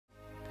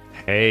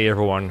Hey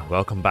everyone,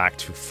 welcome back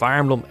to Fire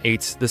Emblem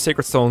 8, the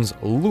Sacred Stones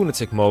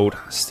Lunatic mode,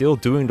 still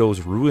doing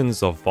those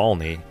Ruins of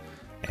Valny.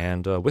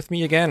 And with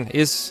me again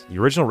is the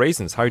original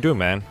Raisins. How you doing,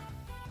 man?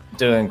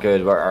 Doing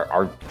good.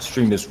 Our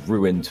stream is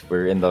ruined.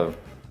 We're in the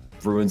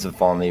ruins of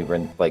Valny. We're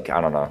in, like,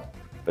 I don't know.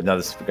 But no,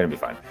 this is going to be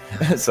fine.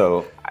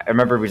 So I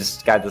remember we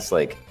just got this,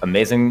 like,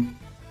 amazing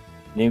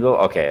Neagle.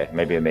 Okay,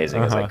 maybe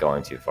amazing is, like,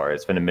 going too far.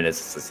 It's been a minute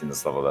since I've seen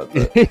this level up.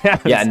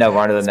 Yeah, no, we're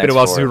on to the next It's been a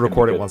while since we floor.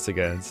 recorded once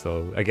again.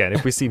 So again,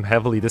 if we seem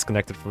heavily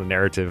disconnected from the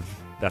narrative,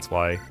 that's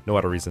why. No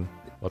other reason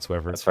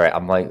whatsoever. That's right.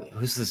 I'm like,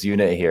 who's this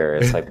unit here?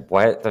 It's like,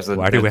 what?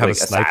 Why do we have like, a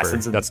sniper?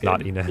 assassins in That's this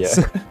not game? Inez.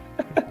 Yeah.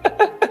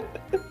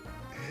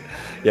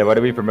 Yeah, why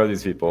do we promote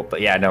these people?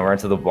 But yeah, no, we're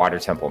into the Water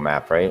Temple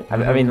map, right?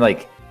 I mean,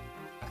 like,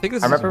 I think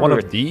this I is remember one we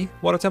of the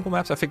Water Temple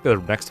maps. I think the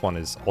next one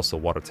is also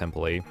Water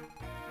Temple A.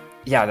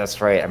 yeah, that's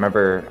right. I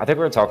think we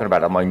were talking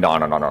about it. I'm like,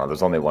 no.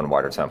 There's only one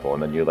water temple.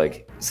 And then you,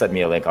 like, sent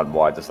me a link on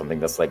WOD to something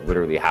that's, like,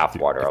 literally half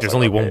water. If I was there's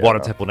like, only okay, one Water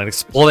no. Temple, then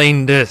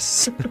explain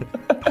this.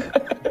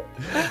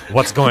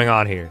 What's going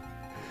on here?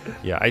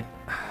 Yeah,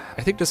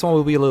 I think this one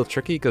will be a little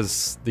tricky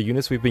because the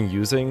units we've been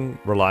using,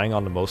 relying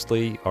on them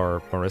mostly, are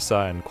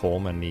Marissa and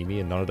Colm and Nimi,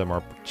 and none of them are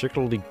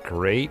particularly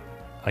great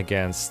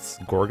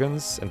against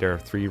Gorgons, and there are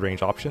 3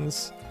 range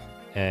options.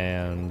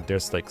 And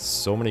there's like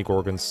so many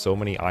Gorgons, so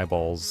many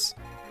eyeballs,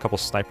 a couple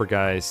sniper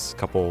guys, a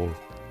couple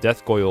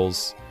death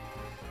goyles,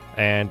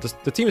 and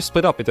the team is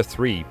split up into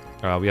 3.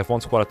 We have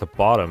one squad at the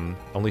bottom,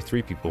 only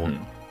 3 people.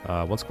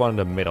 One squad in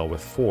the middle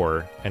with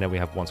 4, and then we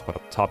have one squad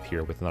up top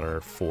here with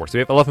another 4. So we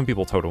have 11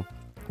 people total,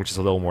 which is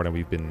a little more than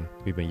we've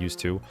been used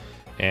to.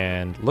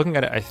 And looking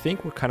at it, I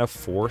think we're kind of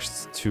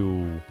forced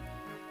to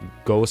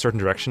go a certain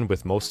direction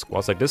with most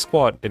squads. Like this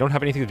squad, they don't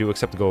have anything to do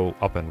except to go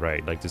up and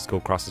right, like just go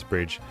across this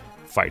bridge,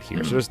 fight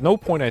here. So there's no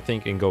point, I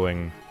think, in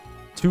going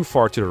too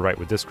far to the right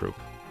with this group.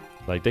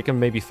 Like they can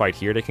maybe fight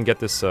here. They can get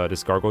this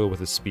this gargoyle with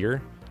his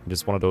spear.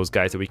 Just one of those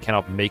guys that we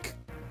can't make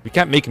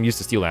him use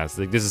the steel lance.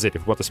 Like this is it.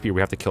 If we want the spear,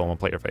 we have to kill him on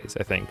player phase,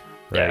 I think.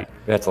 Right? Yeah,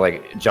 we have to,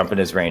 like, jump in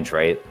his range,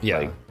 right? Yeah.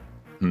 Like,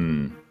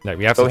 No,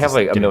 we have so to we have, just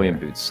like, a get him million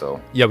there. boots,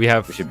 so Yeah, we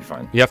should be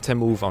fine. We have 10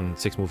 move on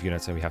 6 move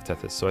units, and we have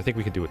Tethys. So I think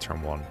we can do it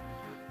turn 1,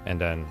 and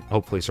then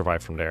hopefully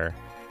survive from there.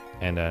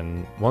 And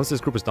then once this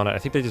group is done, I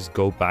think they just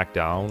go back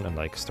down and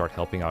like start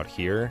helping out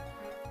here.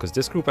 Because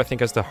this group, I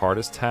think, has the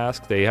hardest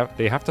task. They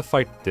have to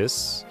fight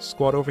this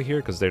squad over here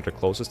because they're the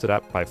closest to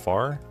that by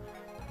far.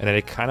 And then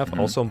they kind of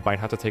also might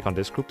have to take on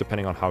this group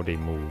depending on how they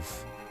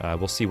move.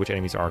 We'll see which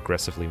enemies are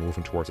aggressively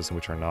moving towards us and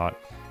which are not.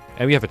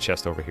 And we have a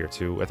chest over here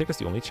too. I think that's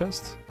the only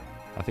chest.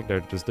 I think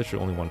there's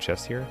literally only one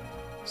chest here.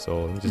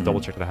 So let me just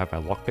double check that I have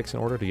my lockpicks in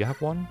order. Do you have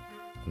one?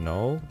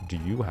 No. Do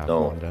you have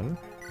one then?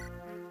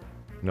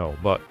 No,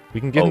 but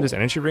we can give him this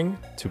energy ring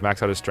to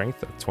max out his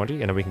strength at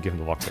 20, and then we can give him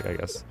the lockpick, I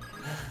guess.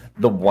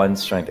 The 1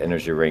 strength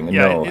energy ring.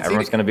 Yeah, No, it's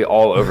everyone's going to be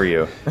all over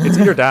you. It's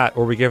either that,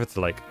 or we give it to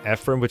like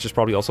Ephraim, which is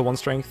probably also 1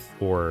 strength,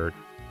 or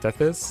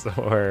Tethys,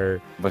 or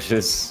Which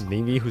is...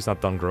 Nimi, who's not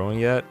done growing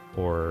yet,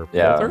 or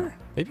Yeah. Mulder?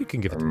 Maybe you can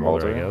give it Or to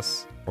Mulder, I Mulder.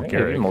 guess. Or Maybe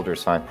Garrick.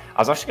 Mulder's fine.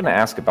 I was actually going to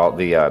ask about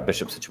the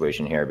bishop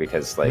situation here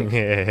because, like...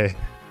 Yeah.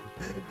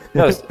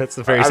 No, That's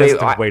a very I mean,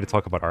 sensitive way to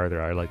talk about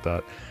Arthur. I like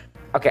that.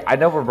 Okay, I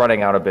know we're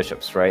running out of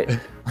bishops, right?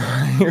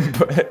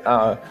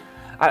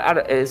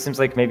 But it seems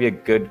like maybe a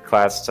good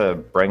class to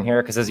bring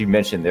here because, as you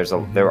mentioned,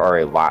 there are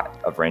a lot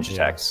of range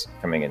attacks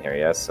coming in here.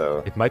 Yeah,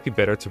 so It might be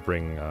better to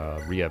bring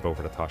Riev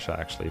over Natasha,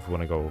 actually, if we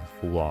want to go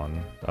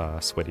full-on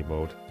sweaty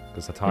mode.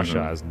 Because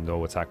Natasha has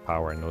no attack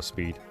power and no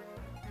speed.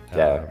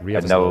 Yeah, Riev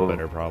and is a little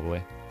better,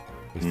 probably.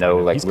 no,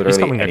 like, he's literally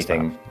coming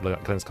anything. Next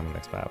map. Glenn's coming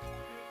next map.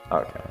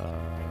 Okay,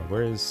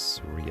 Where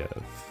is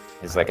Riev?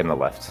 it's like in the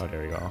left. Oh,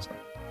 there you go.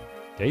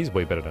 Yeah, he's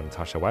way better than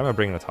Natasha. Why am I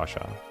bringing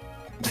Natasha?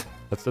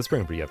 Let's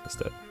bring Riev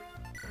instead.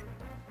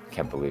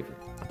 Can't believe it.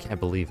 I can't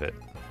believe it.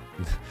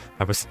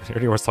 I was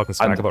earlier was talking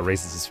smack about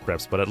raises his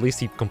preps, but at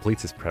least he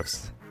completes his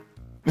preps.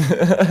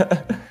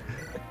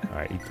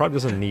 Alright, he probably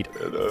doesn't need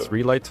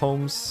 3 light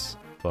tomes,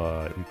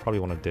 but we probably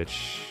want to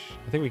ditch.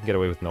 I think we can get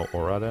away with no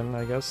aura then,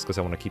 I guess, because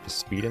I want to keep his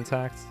speed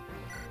intact.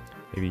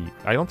 Maybe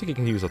I don't think he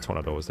can use a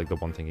tornado. It's like the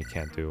one thing he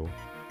can't do.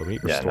 But we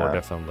need restore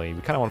definitely.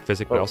 We kind of want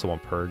physic, but I also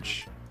want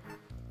purge.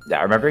 Yeah,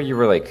 I remember you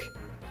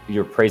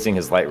were praising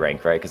his light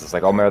rank, right? Because it's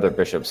like all my other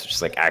bishops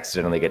just like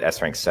accidentally get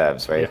S rank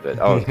sevs, right? Yeah. But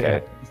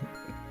okay.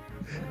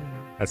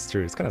 That's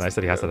true. It's kind of nice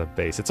that he has that at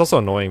base. It's also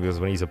annoying because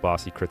when he's a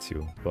boss, he crits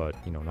you, but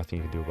you know, nothing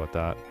you can do about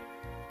that.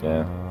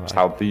 Yeah,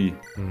 how be?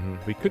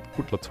 We could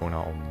put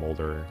Latona on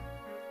Mulder.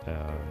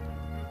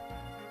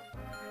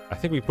 I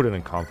think we put it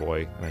in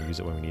Convoy, and I use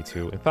it when we need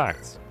to. In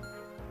fact,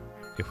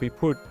 if we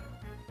put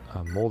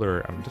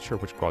Mulder, I'm not sure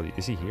which quality.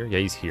 Is he here? Yeah,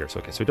 he's here. So,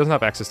 okay, so he doesn't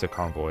have access to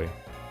Convoy.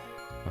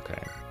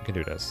 Okay, we can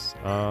do this.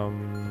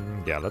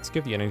 Yeah, let's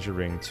give the energy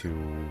ring to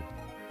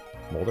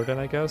Mulder then,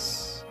 I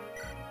guess.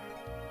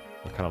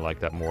 I kind of like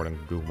that more than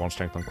do 1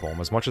 strength on Colm.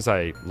 As much as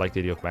I like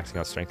the idea of maxing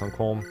out strength on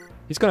Colm,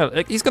 he's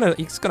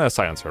gonna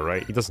silence her,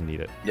 right? He doesn't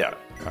need it. Yeah.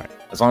 All right.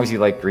 As long as you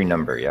like green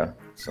number, yeah.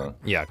 So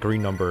yeah,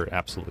 green number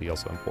absolutely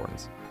also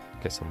important.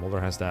 Okay, so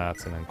Mulder has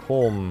that, and then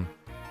Colm.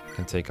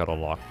 Can take out a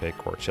lockpick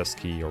or a chest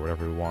key or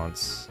whatever he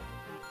wants.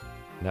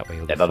 And that way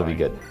he'll Yeah, that'll be fine.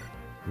 good.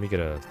 Let me get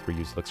a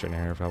 3-use elixir in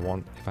here if I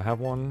want. If I have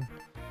one.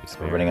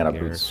 We're running out of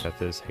Garrett, boots.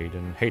 Tethys,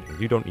 Hayden,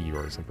 you don't need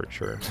yours. I'm pretty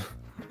sure.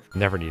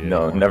 Never need it.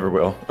 No, anymore. never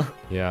will.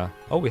 Yeah.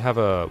 Oh, we have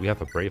a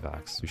brave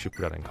axe. We should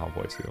put that in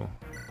convoy too.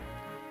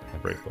 A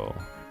brave bow.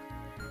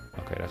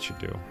 Okay, that should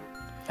do.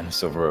 And a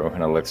silver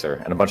and elixir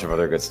and a bunch of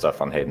other good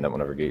stuff on Hayden that will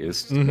never get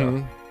used.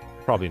 Mm-hmm.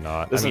 Probably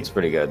not. This looks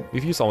pretty good.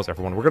 We've used almost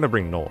everyone. We're gonna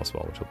bring Null as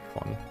well, which will be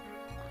fun.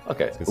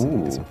 Okay. Let's get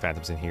Ooh. some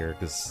phantoms in here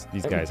because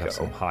these There we guys have go.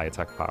 some high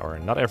attack power,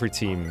 and not every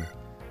team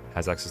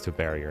has access to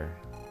barrier.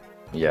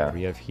 Yeah.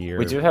 We have here.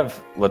 We do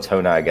have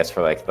Latona, I guess,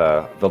 for like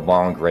the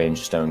long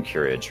range stone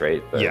curage,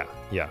 right? But Yeah.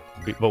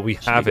 But we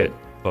have be it,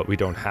 but we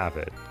don't have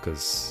it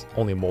because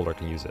only Molder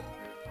can use it.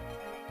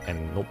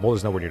 And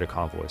Molder's nowhere near the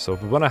convoy. So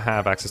if we want to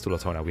have access to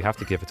Latona, we have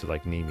to give it to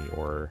like Nimi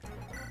or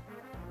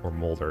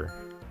Molder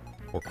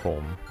or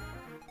Colm.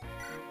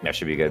 that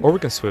should be good. Or we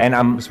can switch. And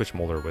we can switch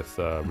Molder with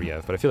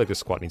Riev, but I feel like this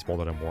squad needs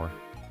Molder more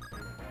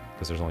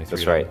because there's only 3.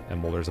 That's of them, right.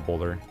 and Molder's a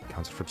boulder,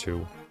 counts for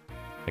 2.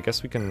 I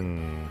guess we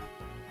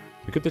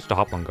could ditch the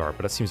Hoplon guard,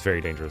 but that seems very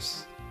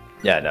dangerous.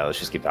 Yeah, no, let's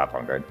just keep the hop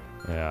on guard.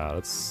 Yeah,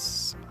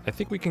 I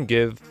think we can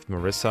give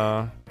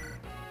Marissa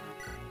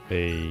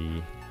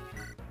a.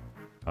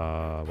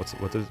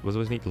 What does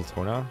we need?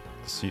 Latona?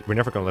 We're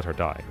never gonna let her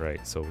die,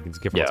 right? So we can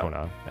just give her Yeah.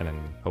 Latona, and then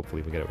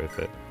hopefully we get away with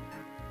it.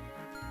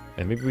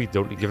 And maybe we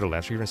don't give her a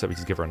lance reaver, instead we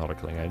just give her another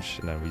killing edge,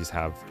 and then we just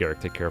have Garrick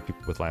take care of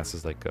people with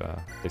lances like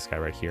this guy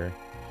right here.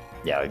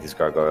 Yeah, like these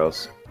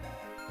gargoyles.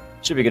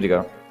 Should be good to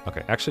go.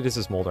 Okay, actually this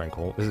is Molder and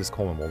Cole. This is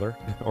Coleman Molder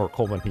or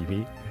Coleman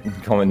Nimi.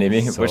 Coleman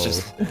Nimi, So- which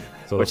is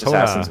So Which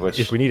Latona, assassins which?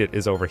 if we need it,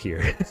 is over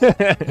here.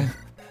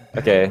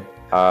 okay.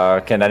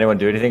 Can anyone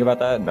do anything about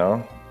that?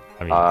 No.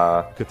 I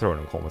mean, we could throw it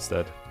in Colm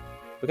instead.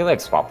 We can like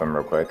swap them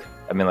real quick.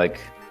 I mean, like,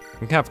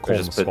 We can have Colm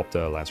just put- swap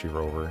the Lance Reaver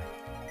over.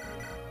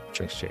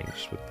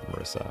 Exchange with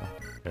Marissa.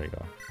 There you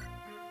go.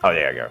 oh,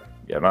 there you go.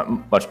 Yeah,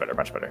 much better,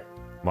 much better.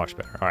 Much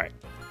better. All right.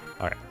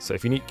 So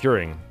if you need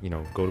curing,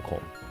 go to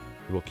Colm.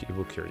 It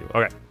will cure you.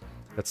 Okay.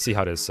 Let's see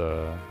how this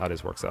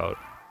works out.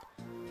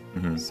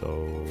 Mhm.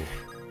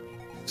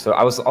 So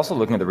I was also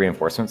looking at the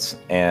reinforcements,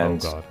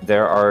 and Oh, God.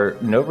 there are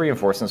no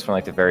reinforcements from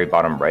like the very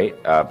bottom right,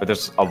 but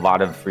there's a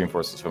lot of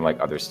reinforcements from like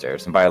other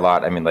stairs. And by a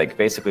lot, I mean like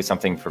basically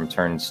something from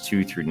turns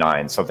 2 through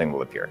 9, something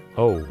will appear.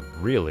 oh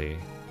really?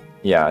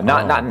 Yeah,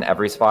 not Oh. in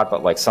every spot,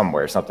 but like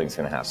somewhere something's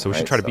gonna happen. So we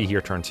should right? try to be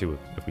here turn 2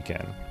 if we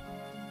can.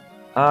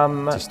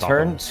 to stop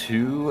Turn them.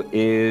 2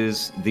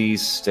 is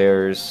these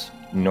stairs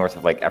north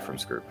of like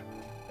Ephraim's group.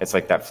 It's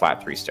like that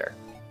flat 3 stair.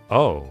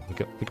 Oh, we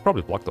could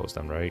probably block those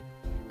then, right?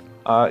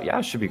 Yeah,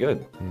 it should be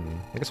good.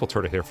 I guess we'll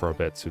turn it here for a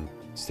bit to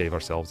save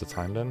ourselves the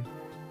time then.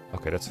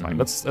 Okay, that's fine.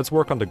 Mhm. Let's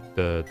work on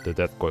the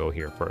Death Goyle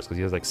here first, because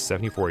he has like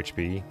 74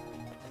 HP.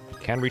 We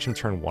can reach him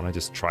turn 1 and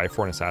just try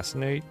for an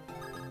assassinate.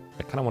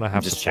 I kind of want to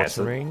have Just supports chance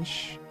in it.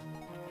 range.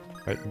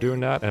 Right,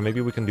 doing that, and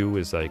maybe we can do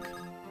is like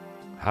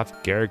have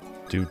Garrick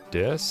do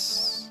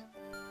this,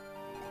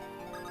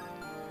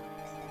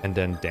 and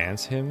then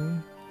dance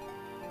him,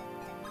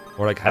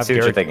 or like I have see what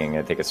you're Garrick. thinking.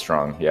 I think it's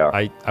strong. Yeah.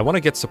 I want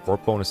to get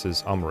support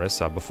bonuses on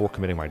Marissa before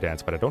committing my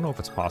dance, but I don't know if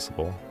it's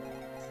possible.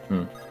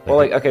 Well,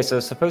 like, okay,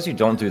 so suppose you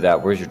don't do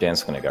that. Where's your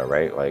dance gonna go,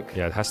 right? Like,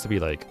 Yeah, it has to be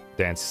like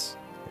dance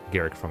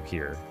Garrick from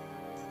here,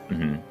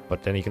 mhm.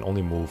 but then he can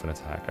only move and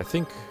attack. I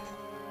think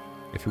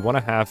if we want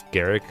to have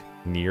Garrick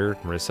near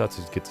Marissa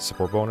to get the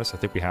support bonus, I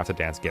think we have to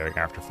dance Garrick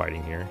after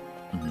fighting here.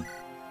 Mhm.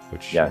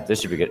 Which Yeah,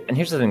 this should be good. And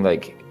here's the thing,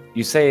 like,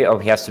 you say, oh,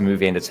 he has to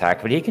move and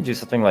attack, but he can do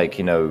something like,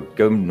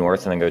 go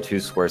north and then go 2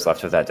 squares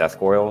left of that Death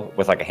Goyle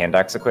with like a hand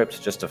axe equipped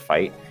just to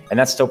fight, and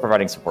that's still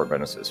providing support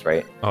bonuses,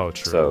 right? Oh,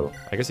 true. So-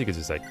 I guess he could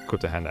just like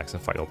equip the hand axe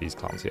and fight all these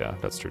clowns. Yeah,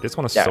 that's true. This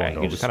one is Yeah, so you low.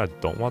 can We just- kind of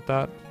don't want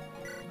that.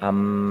 I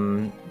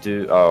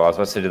was about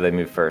to say, do they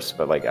move first?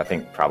 But like, I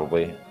think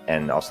probably,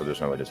 and also there's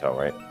no way to tell,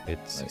 right?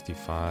 It's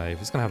 65.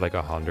 He's gonna have like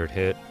 100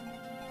 hit.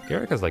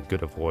 Garrick has like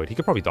good avoid. He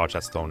could probably dodge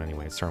that stone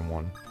anyway. It's turn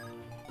 1.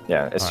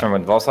 Yeah, it's All turn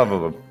 1. We also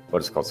have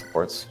what is called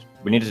supports.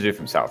 We need to do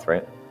from south,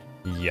 right?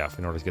 Yeah,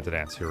 in order to get the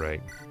dance, you're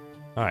right.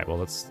 All right, well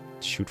let's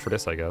shoot for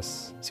this, I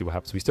guess. See what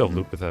happens. We still have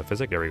loot with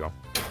physic. There we go.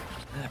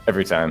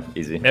 Every time,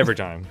 easy. Every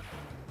time.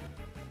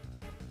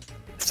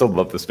 Still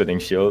love the spinning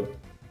shield.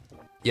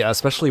 Yeah,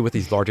 especially with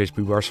these large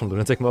HP bars from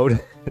Lunatic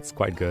mode. It's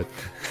quite good.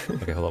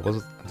 Okay, hold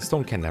on. The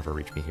stone can never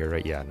reach me here,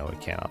 right? Yeah, no,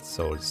 it cannot.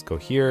 So just go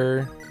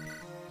here.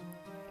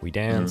 We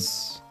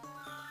dance.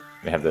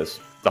 We have this.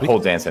 The whole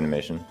dance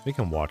animation. We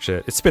can watch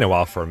it. It's been a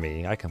while for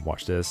me. I can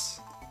watch this.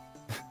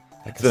 I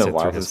can It's been a sit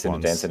while through since this I've seen a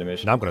once. dance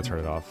animation. Now I'm going to turn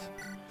it off.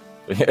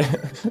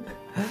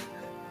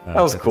 That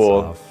was Take this cool.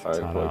 off, All right,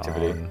 Tana cool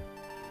activity. on.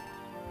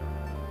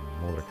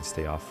 Molder can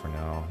stay off for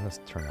now. Let's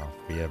turn off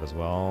Riev as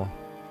well.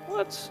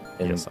 What?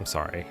 Yes, I'm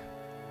sorry.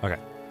 Okay,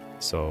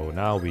 so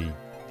now we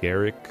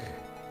Garrick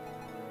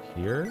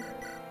here?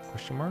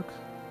 Question mark?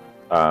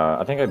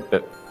 I think I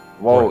bit.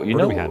 Well, Or- you or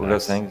know do we hand what I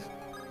was axe? saying?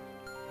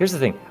 Here's the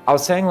thing. I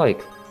was saying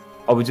like,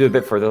 oh, we do a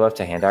bit further left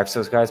to hand axe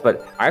those guys,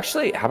 but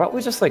actually, how about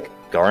we just like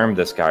garm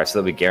this guy so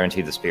that we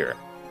guarantee the spear,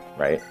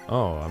 right?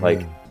 Oh, I mean,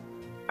 Like,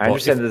 I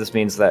understand that this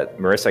means that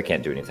Marissa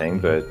can't do anything,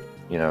 but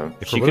you know,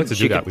 If she we're willing could.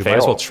 to do that, we might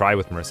as well try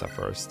with Marissa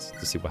first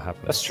to see what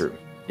happens. That's true.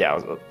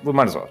 Yeah, we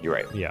might as well. You're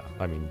right. Yeah,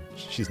 I mean,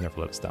 she's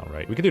never let us down,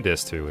 right? We can do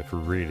this too if we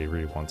really,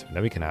 really want to.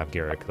 Then we can have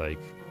Garrick like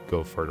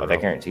go further. Oh, that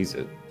up. guarantees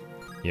it.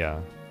 Yeah,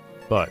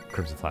 but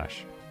Crimson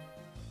Flash.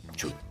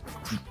 True.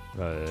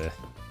 All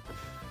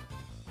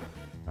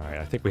right,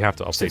 I think we have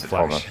to update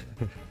Flash.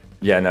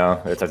 Yeah,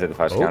 no, it's update the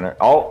Flash counter.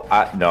 Oh,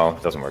 no,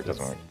 it doesn't work.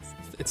 Doesn't work.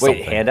 It's Wait,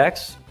 something. hand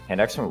X? Hand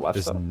X from the left.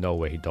 There's though? no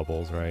way he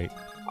doubles, right?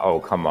 Oh,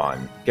 come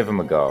on, give him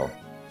a go.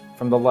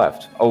 From the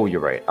left. Oh, you're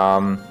right.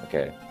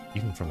 Okay.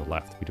 Even from the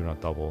left, we do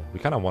not double. We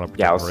kind of want to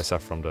Yeah, protect Marissa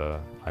from the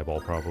eyeball,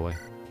 probably.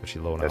 But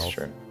she's low on That's health.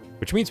 true.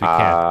 Which means we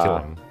can't kill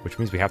him. Which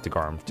means we have to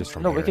Garm just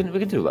from No, here. we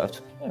can do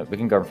left. Yeah, we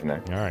can guard from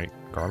there. All right,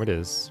 Garm it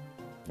is.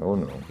 Oh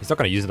no. He's not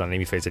going to use it on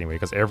enemy phase anyway,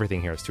 because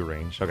everything here is 2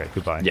 range. Okay,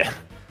 goodbye. Yeah.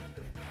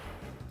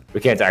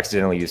 We can't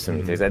accidentally use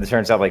some things. It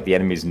turns out like the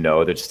enemies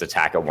know they just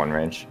attack at 1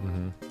 range.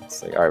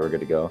 It's like, all right, we're good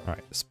to go. All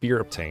right, spear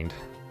obtained.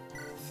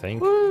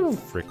 Thank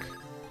frick.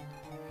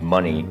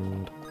 Money.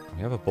 And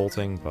we have a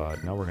bolting,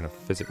 but now we're going to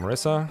visit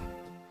Marissa.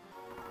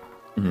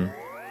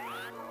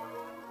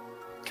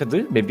 Could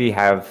we maybe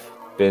have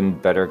been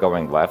better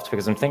going left?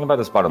 Because I'm thinking about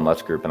this bottom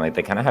left group, and like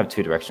they kind of have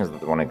 2 directions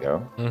that they want to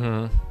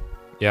go.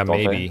 Yeah, Don't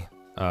maybe.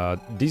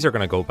 These are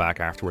going to go back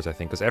afterwards, I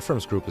think, because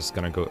Ephraim's group is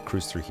going to go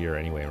cruise through here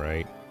anyway,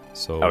 right?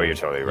 So. Oh, you're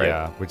totally right.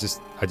 Yeah, I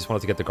just wanted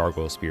to get the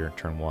Gargoyle Spear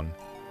turn 1,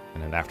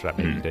 and then after that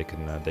maybe they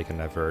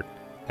can avert.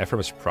 Ephraim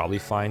is probably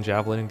fine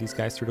javelining these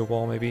guys through the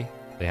wall. Maybe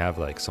they have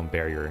like some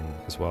barrier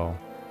as well.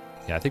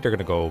 Yeah, I think they're going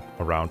to go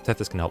around.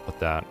 Tethys can help with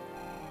that,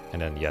 and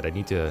then yeah, they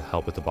need to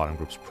help with the bottom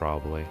groups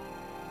probably.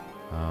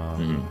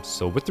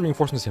 So with the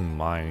reinforcements in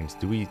mind,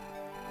 do we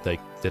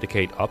like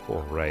dedicate up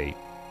or right?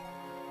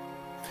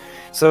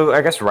 So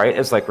I guess right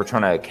is like we're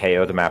trying to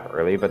KO the map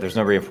early, but there's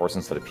no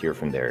reinforcements that appear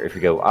from there. If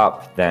we go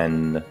up,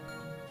 then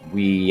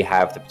we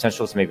have the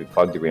potential to maybe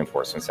plug the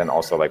reinforcements, and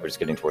also like we're just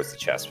getting towards the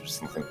chest, which is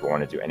something we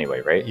want to do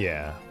anyway, right?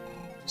 Yeah.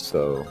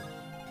 So.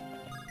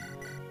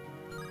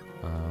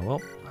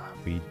 Well,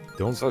 we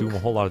don't do a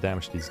whole lot of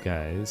damage to these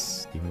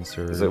guys. Demon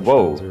Surge.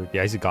 Whoa.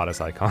 Yeah, he's a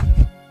goddess icon.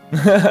 we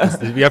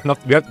don't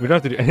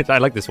have to do anything. I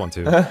like this one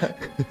too.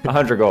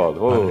 100 gold.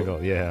 Whoa. 100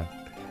 gold, yeah.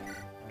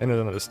 And then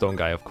another stone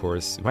guy, of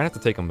course. We might have to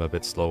take him a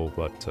bit slow,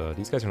 but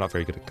these guys are not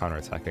very good at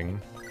counterattacking.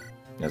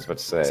 I was about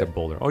to say. Except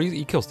Boulder. Oh,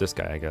 he kills this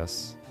guy, I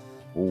guess.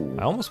 Ooh.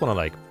 I almost want to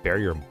like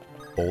barrier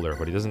Boulder,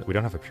 but he doesn't. We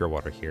don't have a pure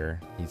water here.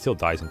 He still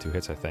dies in 2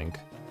 hits, I think.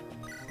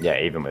 Yeah,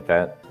 even with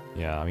that.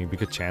 Yeah, I mean we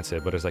could chance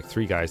it, but there's like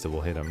 3 guys that will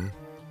hit him,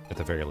 at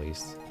the very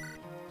least.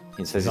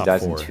 He says he Not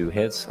dies 4. in 2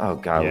 hits. Oh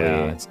golly.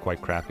 Yeah, it's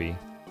quite crappy.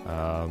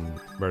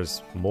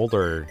 Whereas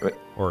Molder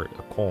or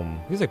Colm,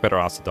 he's like better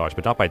odds to dodge,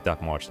 but not by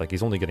that much. Like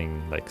he's only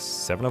getting like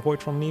 7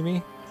 avoid from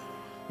Nimi.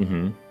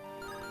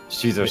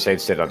 She's our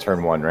safe state on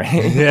turn 1,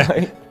 right?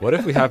 Yeah. What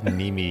if we have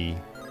Nimi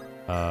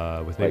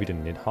with maybe the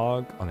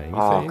Nidhogg on enemy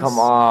phase? Oh, come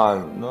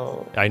on.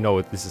 No. I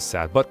know this is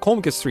sad, but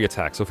Colm gets 3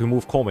 attacks, so if we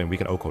move Colm in, we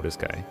can Oko this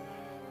guy.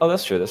 Oh,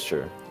 that's true. That's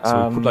true.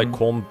 So we put like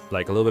Colm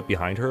like a little bit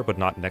behind her, but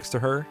not next to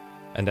her,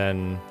 and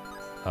then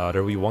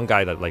there will be one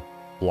guy that like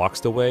blocks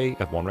the way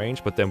at 1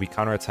 range, but then we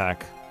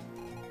counterattack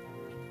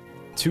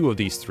 2 of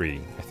these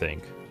 3, I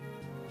think,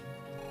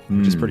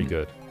 which is pretty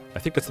good. I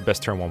think that's the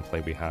best turn 1 play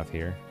we have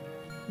here.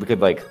 We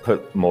could like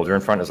put Molder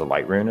in front as a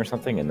light rune or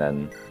something, and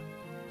then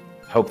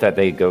hope that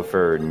they go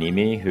for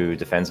Nimi, who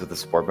defends with the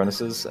support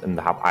bonuses, and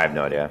the hop. I have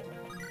no idea.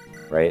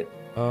 Right?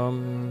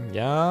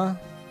 Yeah.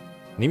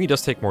 Nimi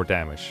does take more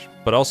damage,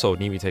 but also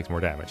Nimi takes more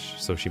damage,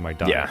 so she might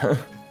die. Yeah.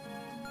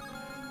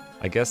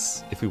 I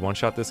guess if we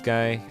one-shot this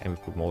guy and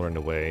we put Molder in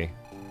the way,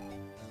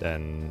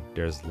 then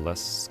there's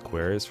less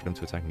squares for them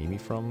to attack Nimi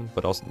from,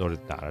 but also no,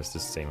 it's the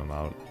same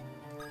amount.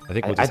 I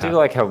think we'll I just do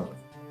like how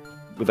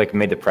we like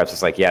made the preps.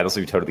 It's like, yeah, this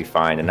will be totally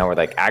fine, and now we're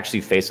like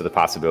actually faced with the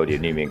possibility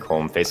of Nimi and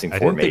Colm facing 4 I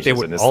didn't think mages, they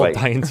would and it's all like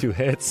die in 2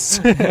 hits.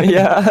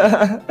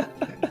 yeah.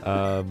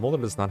 Molder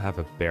does not have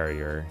a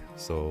barrier,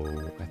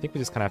 so I think we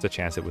just kind of have to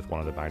chance it with one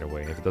of them either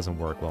way. If it doesn't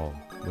work, well,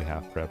 we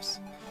have preps.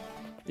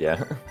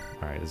 Yeah.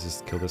 All right, let's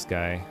just kill this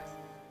guy.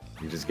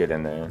 You just get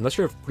in there. I'm not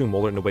sure if putting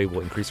Molder in the way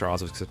will increase our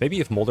odds of success. Maybe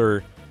if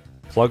Molder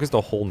plugs the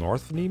whole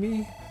north of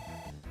Nimi,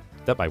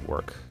 that might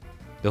work.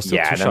 They'll still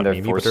 2-shot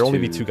Nimi, but there'll only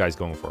be 2 guys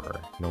going for her.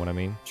 You know what I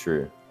mean?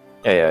 True.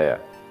 Yeah.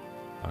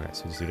 Okay,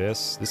 so just do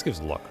this. This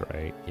gives luck,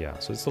 right? Yeah,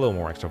 so it's a little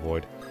more extra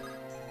void.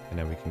 And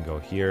then we can go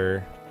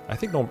here. I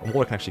think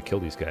Molder can actually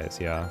kill these guys,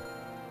 yeah.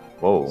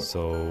 Whoa.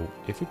 So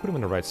if we put him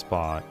in the right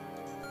spot,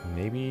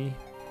 maybe...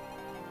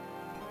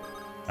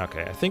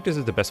 Okay, I think this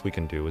is the best we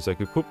can do. Is like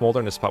we put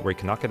Molder in a spot where he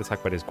cannot get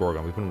attacked by this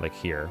Gorgon. We put him like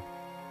here.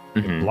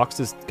 It blocks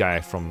this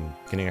guy from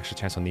getting an extra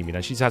chance on Nimi.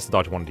 Then she just has to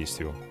dodge one of these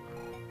 2.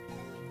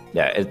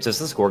 Yeah, does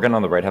this Gorgon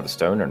on the right have a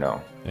stone or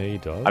no? Yeah, he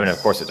does. I mean, of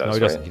course it does. No, he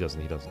right? doesn't. He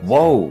doesn't. He doesn't.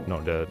 Whoa.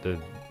 No,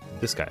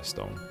 this guy is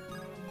stone.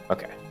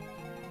 Okay.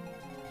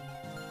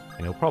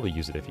 And he'll probably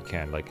use it if he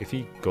can. Like if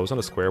he goes on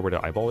the square where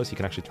the eyeball is, he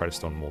can actually try to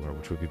stone Molder,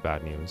 which would be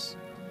bad news.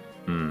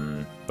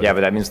 But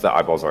that means the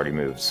eyeball's already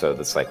moved, so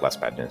that's like less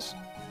bad news.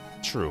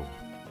 True.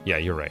 Yeah,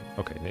 you're right.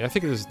 Okay, I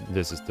think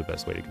this is the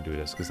best way to do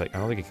this, because like, I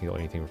don't think it can kill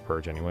anything with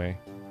Purge anyway.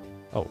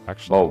 Oh,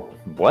 actually... Oh,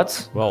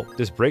 what? Well,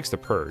 this breaks the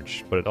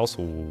Purge, but it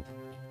also... Well,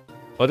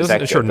 it Is doesn't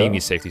that ensure good, though?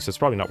 Nimi's safety, so it's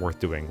probably not worth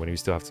doing when you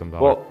still have some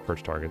Well-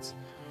 Purge targets.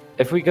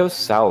 If we go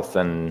south,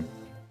 then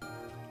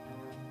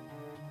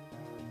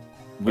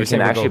we You're saying can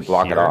we'll actually go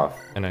block it here, off.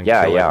 And then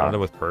Yeah, kill yeah. everyone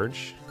with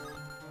Purge?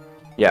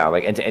 Yeah,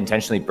 like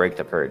intentionally break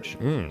the purge,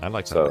 I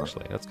like that, So-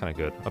 actually. That's kind of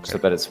good. Okay. so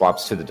that it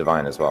swaps to the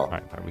divine as well.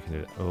 Alright, we can do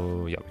it.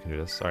 Oh, yeah, we can do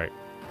this. Alright.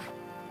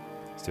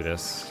 Let's do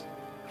this.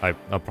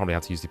 I'll probably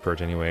have to use the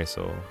Purge anyway,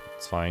 so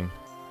it's fine.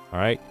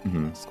 Alright.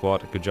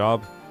 Squad, good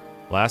job.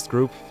 Last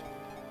group.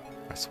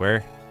 I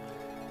swear.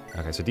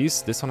 Okay, so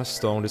this one is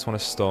stone, this one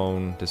is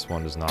stone, this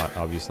one is not,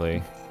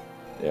 obviously.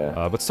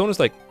 Yeah. But stone is,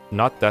 like,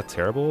 not that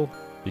terrible,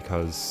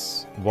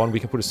 because, one, we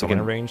can put a stone can-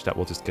 in range that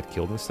will just get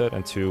killed instead,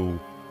 and two,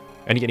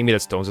 any enemy that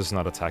stones is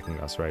not attacking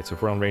us, right? So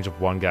if we're on range of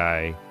one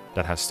guy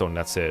that has stone,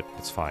 that's it.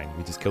 It's fine.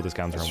 We just kill this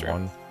guy on That's turn true.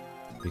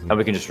 one. And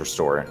we can just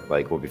restore.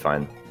 Like, we'll be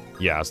fine.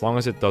 Yeah, as long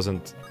as it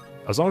doesn't...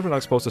 As long as we're not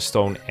exposed to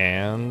stone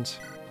and...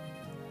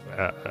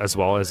 as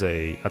well as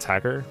a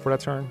attacker for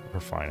that turn, we're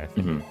fine, I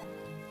think.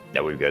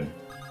 That would be good.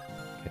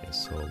 Okay,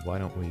 so why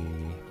don't we...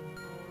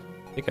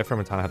 I think Ephraim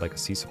and Tana had like a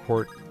C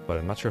support, but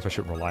I'm not sure if I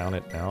should rely on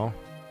it now.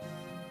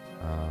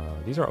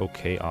 These are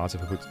okay odds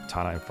if we put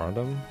Tana in front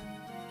of them.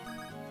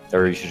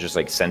 Or you should just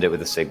like send it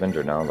with a Sigmund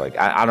or no? Like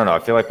I don't know. I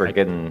feel like we're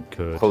getting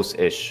could.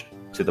 close-ish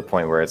to the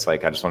point where it's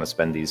like I just want to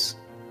spend these.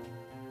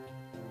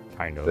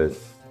 Kind of. But-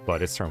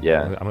 But it's turn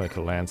Yeah. one. I'm gonna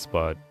kill Lance,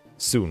 but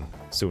soon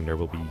there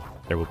will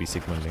be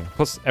Sigmunding.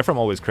 Plus Ephraim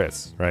always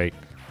crits, right?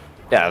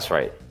 Yeah, that's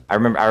right. I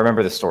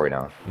remember the story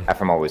now.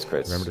 Ephraim always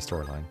crits. Remember the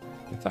storyline.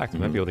 In fact, we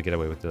might be able to get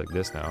away with like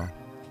this now.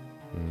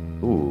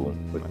 Ooh,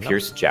 with I'm not-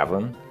 Pierce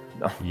Javelin.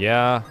 No.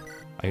 Yeah,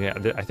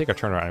 I think our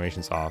turnaround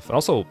animation's off. And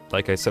also,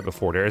 like I said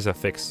before, there is a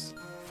fix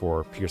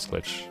for Pierce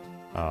Glitch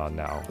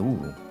now.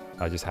 Ooh.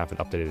 I just haven't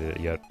updated it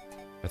yet.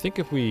 I think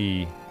if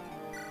we...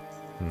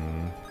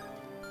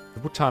 If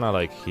we put Tana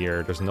like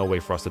here, there's no way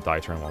for us to die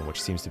turn one, which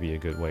seems to be a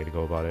good way to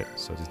go about it.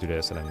 So just do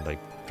this and then like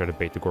try to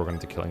bait the Gorgon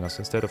into killing us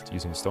instead of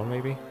using stone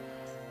maybe.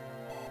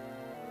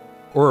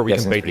 Or we Yeah,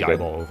 can seems bait the pretty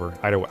good. eyeball over.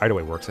 Either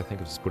way works, I think.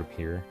 We'll just put it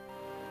here.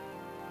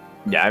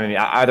 Yeah, I mean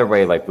either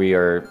way, like we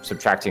are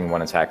subtracting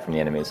one attack from the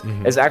enemies.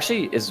 Is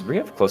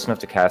Riev close enough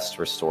to cast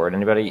Restore at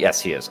anybody? Yes,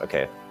 he is.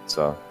 Okay,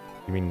 so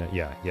You mean,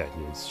 yeah, he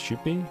is.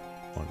 Should be?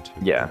 1, 2,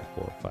 Yeah. 3,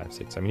 4, 5,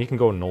 6. I mean, he can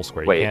go null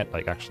square. Wait. He can't,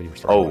 like, actually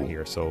restart Oh. one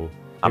here. So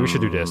maybe we should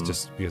do this,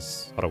 just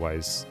because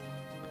otherwise...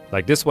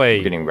 Like, this way,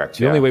 we're getting wrecked.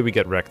 the only way we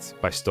get wrecked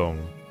by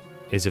stone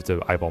is if the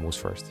eyeball moves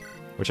first.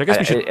 Which I guess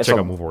we should it's check a-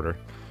 out move order.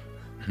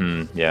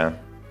 Yeah.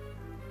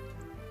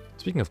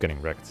 Speaking of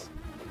getting wrecked.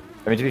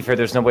 I mean, to be fair,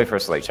 there's no way for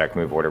us to like check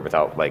move order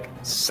without like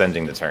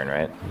sending the turn,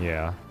 right?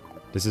 Yeah.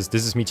 This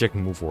is me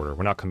checking move order.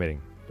 We're not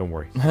committing. Don't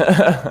worry.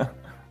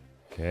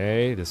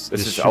 Okay, this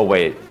This is. should- Oh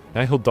wait,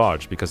 Now he'll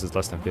dodge because it's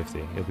less than 50.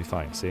 He'll be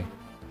fine, see?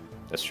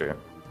 that's true.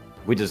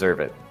 We deserve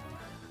it.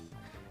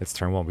 It's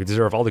turn 1. We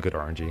deserve all the good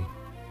RNG.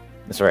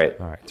 That's right.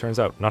 Alright, turns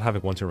out not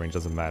having 1-2 range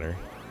doesn't matter.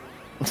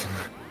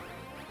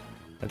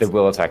 They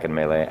will attack in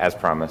melee as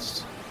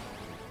promised.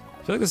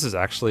 I feel like this is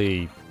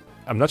actually...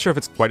 I'm not sure if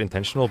it's quite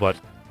intentional, but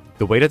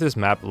the way that this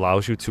map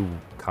allows you to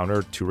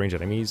counter 2-range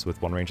enemies with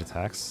 1-range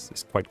attacks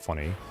is quite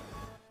funny.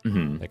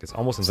 Like, it's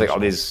almost It's like all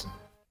these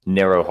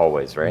narrow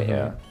hallways, right?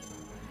 Yeah.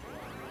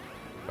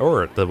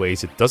 Or the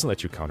ways it doesn't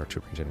let you counter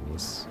 2-range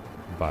enemies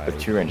by With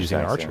 2-range using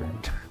an attacks,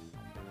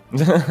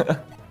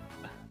 archer.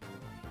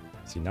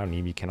 See, now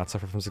Nimi cannot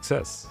suffer from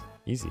success.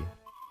 Easy.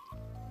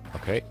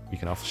 Okay, we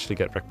can officially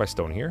get wrecked by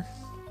stone here.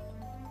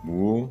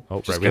 Ooh. Oh,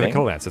 Just right, we have a kidding.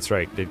 kill lance, that's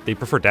right. They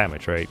prefer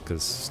damage, right?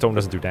 Because stone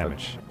doesn't do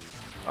damage.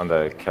 On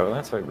the killer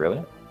lance, wait,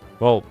 really?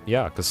 Well,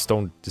 yeah, because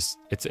stone just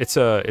it's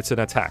an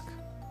attack,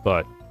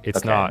 but it's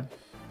Okay. not.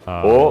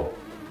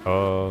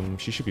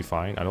 She should be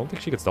fine. I don't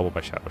think she gets doubled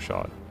by shadow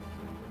shot.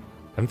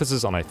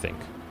 Emphasis on I think.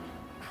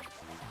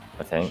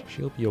 I think.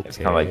 She'll be okay. It's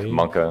kind of like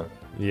Monka.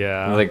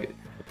 Yeah. Like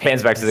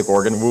pans back to the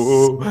Gorgon.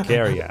 Woo.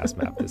 Scary ass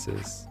map this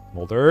is.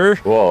 Molder.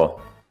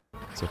 Whoa.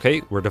 It's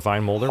okay. We're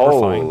divine Molder. We're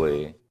fine.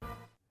 Holy.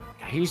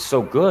 He's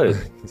so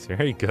good. It's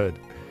very good.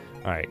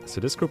 All right.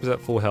 So this group is at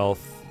full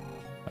health.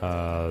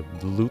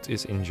 Loot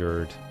is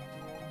injured,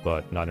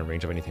 but not in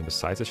range of anything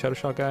besides the shadow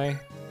shot guy.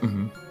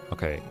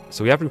 Okay.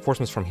 So we have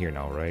reinforcements from here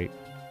now, right?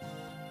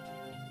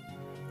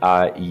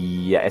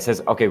 Yeah, it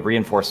says, okay,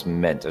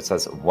 reinforcement. It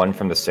says one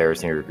from the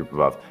stairs near your group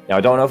above. Now,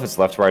 I don't know if it's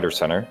left, right, or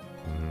center.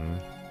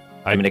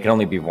 I mean, it can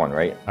only be one,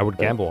 right? I would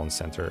gamble on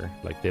center.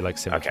 Like, they like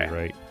symmetry, Okay.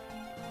 right?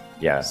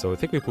 Yeah. So I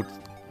think we put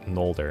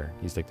Null there.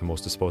 He's like the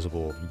most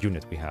disposable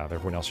unit we have.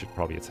 Everyone else should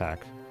probably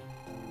attack.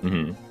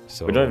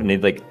 So We don't even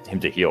need, like, him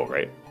to heal,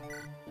 right?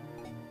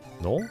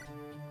 Null?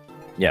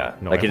 Yeah.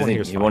 No, like, everyone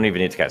here is he fine. won't even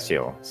need to cast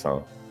heal,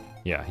 so...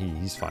 Yeah,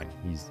 he's fine.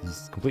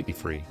 He's completely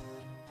free.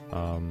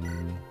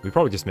 We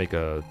probably just make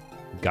a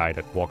guy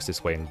that walks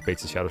this way and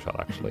baits the shadow shot,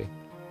 actually.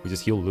 We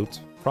just heal loot,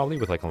 probably,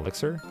 with like an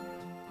elixir.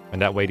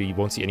 And that way you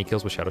won't see any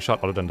kills with shadow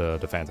shot other than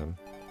the phantom.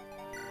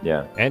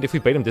 Yeah. And if we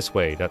bait him this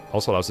way, that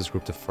also allows this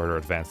group to further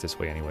advance this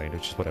way anyway,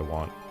 which is what I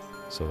want.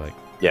 So like,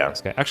 Yeah.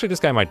 This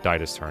guy might die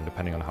this turn,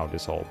 depending on how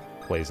this all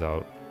plays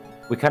out.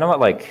 We kind of want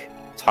like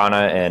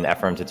Tana and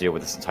Ephraim to deal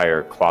with this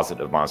entire closet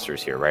of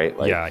monsters here, right?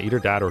 Like, yeah, either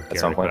that or at some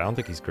Garrick, but point. I don't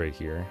think he's great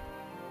here.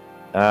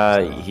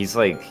 He's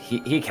like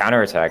he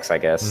counterattacks, I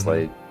guess.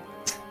 Like,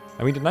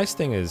 I mean, the nice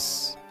thing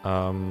is, I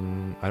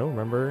don't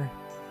remember.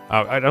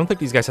 I don't think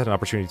these guys had an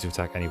opportunity to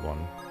attack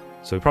anyone,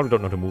 so we probably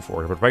don't know the move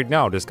order. But right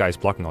now, this guy's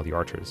blocking all the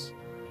archers.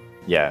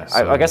 yeah,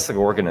 So- I guess the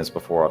Gorgon is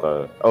before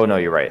the. Oh no,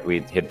 you're right.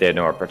 They had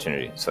no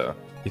opportunity, so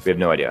we have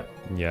no idea.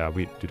 Yeah,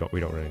 we don't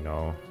really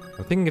know.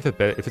 I'm thinking if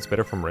it's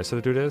better for Marissa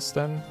to do this,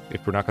 then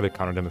if we're not going to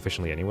counter them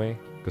efficiently anyway,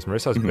 because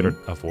Marissa has better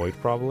avoid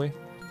probably,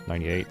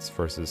 98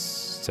 versus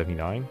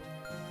 79.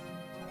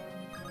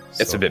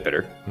 It's a bit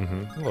bitter.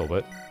 A little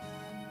bit.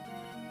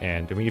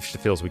 And I mean, if she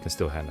fails, we can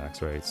still hand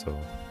axe, right? So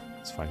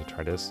it's fine to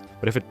try this.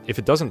 But if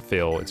it doesn't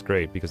fail, it's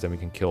great because then we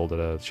can kill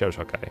the Shadow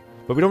Shot guy.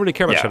 But we don't really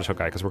care about Shadow Shot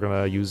guy because we're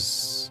gonna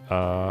use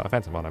a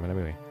Phantom on him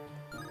anyway.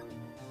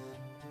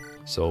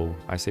 So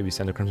I say we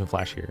send a Crimson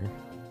Flash here.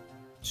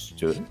 Just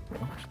do it.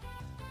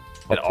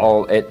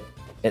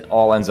 It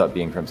all ends up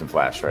being Crimson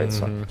Flash, right?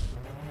 So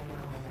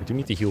We do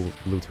need to heal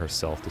Loot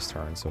herself this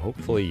turn, so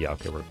hopefully, yeah,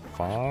 okay, we're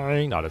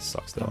fine. Oh, this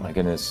sucks though. oh my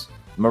goodness,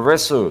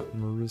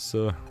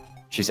 Marissa.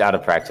 she's out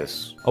of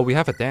practice. Oh, we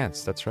have a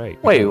dance. That's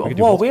right. Wait, we can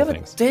do whoa, we have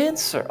multiple a things.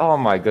 dancer. Oh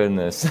my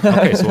goodness.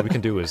 Okay, so what we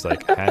can do is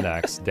like hand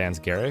axe, dance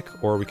Garrick,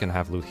 or we can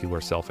have Loot heal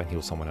herself and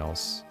heal someone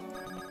else.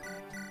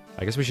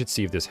 I guess we should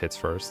see if this hits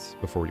first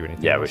before we do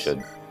anything. yeah, we else.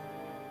 should.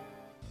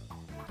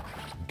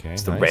 Okay,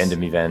 It's the nice.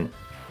 random event.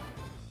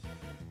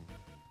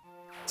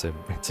 It's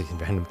a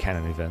random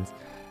cannon event.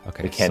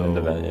 Okay, The cannon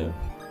so event, yeah.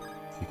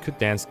 we could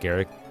dance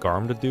Garrick,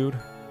 Garm the dude,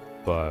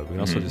 but we can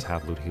also Mm-hmm. just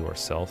have Loot heal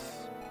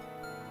herself,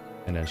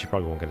 and then she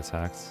probably won't get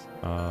attacked.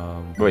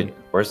 Wait,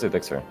 where's the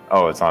elixir?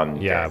 Oh, it's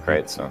on. Yeah, Garrick,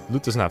 right. So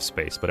Loot doesn't have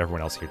space, but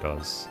everyone else here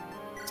does.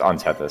 it's on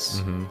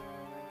Tethys.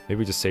 Maybe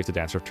we just save the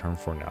dancer turn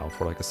for now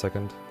for like a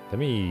second. Let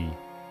me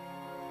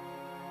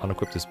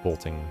unequip this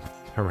bolting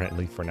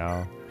permanently for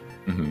now.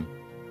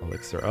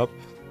 Elixir up.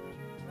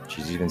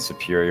 She's even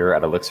superior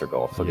at elixir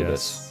golf. Look at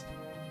this.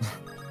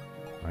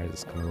 Alright,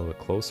 let's come a little bit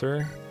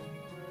closer.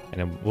 And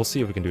then we'll see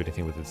if we can do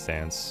anything with this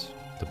dance.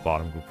 The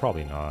bottom group,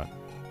 probably not.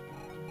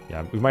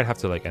 Yeah, we might have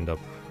to like end up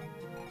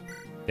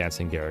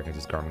dancing Garrick and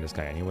just garming this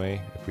guy anyway,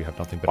 if we have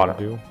nothing better to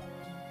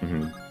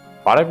do.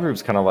 Bottom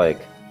group's kind of like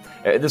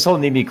this whole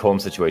Nimi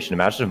Colm situation.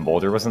 Imagine if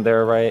Mulder wasn't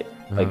there, right?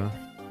 Like,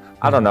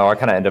 I don't know. I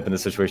kind of end up in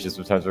this situation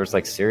sometimes where it's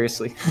like,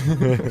 seriously,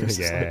 It's just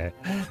Yeah.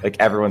 like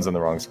everyone's in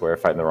the wrong square,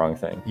 fighting the wrong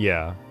thing.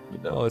 Yeah. You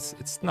know? Well,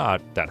 it's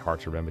not that hard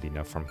to remedy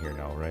now from here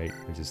now, right?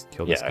 We just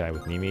kill this Yeah. guy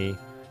with Nimi,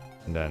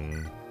 and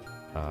then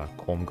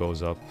Colm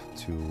goes up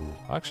to...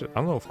 Actually, I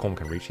don't know if Colm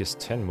can reach. He has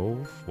 10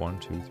 move. 1,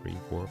 2, 3,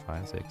 4,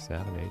 5, 6,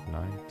 7, 8,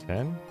 9,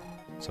 10.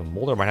 So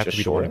Mulder might have Just to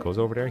be the one that short. goes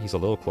over there. He's a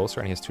little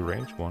closer, and he has 2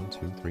 range. 1,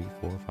 2, 3,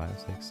 4, 5,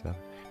 6, 7.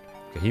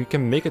 Okay, he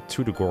can make it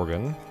to the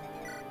Gorgon,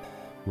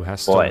 who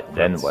has stone What?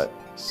 Then crits. what?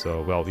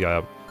 So, well,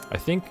 yeah, I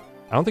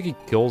don't think he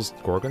kills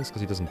Gorgons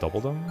because he doesn't double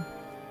them.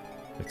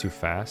 They're too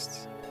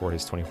fast for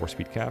his 24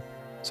 speed cap.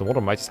 So Mulder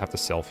might just have to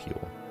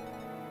self-heal.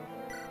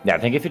 Yeah, I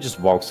think if he just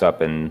walks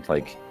up and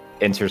like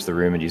enters the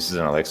room and uses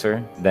an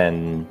elixir,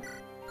 then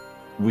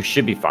we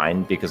should be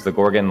fine because the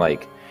Gorgon,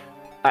 like,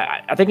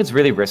 I think it's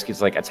really risky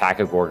to like attack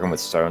a Gorgon with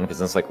stone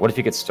because it's like, what if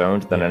he gets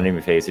stoned? Then an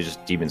enemy phase, he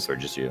just demon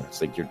surges you. It's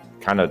like you're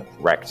kind of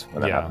wrecked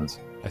when that happens.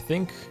 I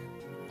think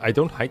I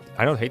don't hate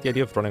the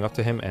idea of running up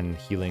to him and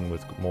healing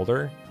with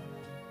Mulder,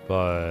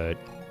 but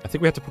I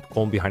think we have to put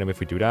Colm behind him if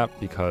we do that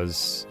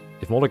because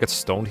if Mulder gets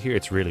stoned here,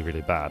 it's really,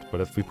 really bad.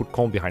 But if we put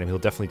Colm behind him, he'll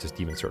definitely just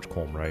demon surge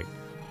Colm, right?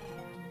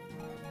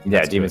 Yeah,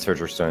 That's demon good.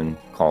 surge or stone,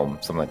 calm,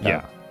 something like that.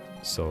 Yeah.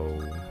 So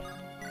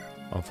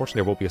unfortunately,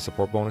 there won't be a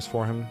support bonus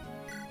for him,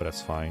 but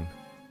that's fine.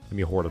 Let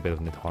me hoard a bit of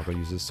Nidhogg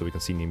uses so we can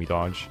see Nimi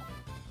dodge.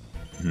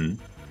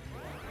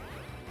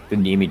 The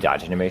Nimi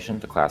dodge animation,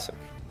 the classic.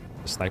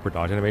 The sniper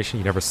dodge animation,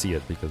 you never see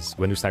it because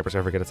when do snipers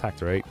ever get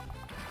attacked, right?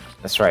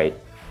 That's right.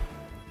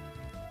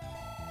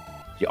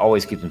 You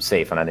always keep them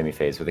safe on enemy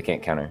phase where they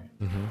can't counter.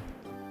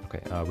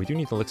 Okay, we do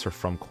need an elixir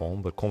from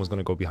Colm, but Colm is going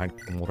to go behind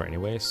Mulder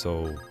anyway,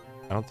 so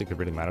I don't think it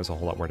really matters a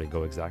whole lot where they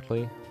go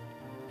exactly.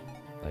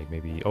 Like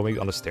maybe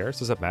on the stairs,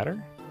 does that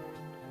matter?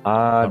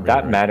 That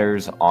right?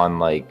 matters on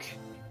like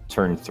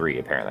turn 3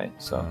 apparently.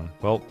 So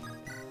Well,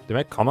 they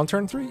might come on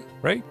turn 3,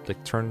 right? Like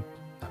I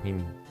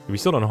mean, we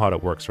still don't know how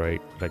that works,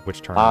 right? Like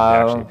which turn they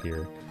actually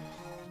appear.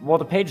 well,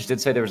 the page did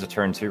say there was a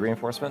turn 2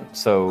 reinforcement.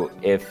 So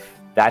if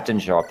that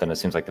didn't show up, then it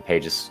seems like the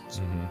page is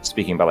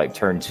speaking about like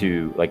turn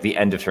 2, like the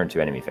end of turn 2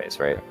 enemy phase,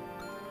 right?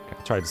 Okay,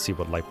 I'll try to see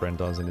what Lightbrand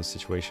does in this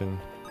situation.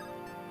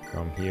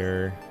 From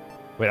here.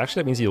 Wait,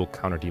 actually that means he'll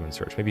counter Demon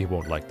Surge. Maybe he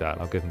won't like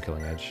that. I'll give him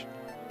Killing Edge.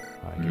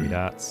 Alright, give me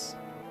that.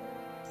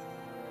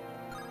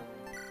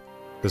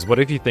 Because what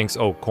if he thinks,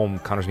 oh,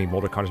 Colm counters me,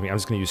 Mulder counters me, I'm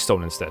just going to use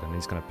Stone instead, and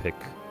he's going to pick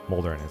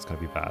Mulder, and it's going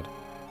to be bad.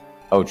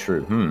 Oh,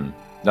 true. No,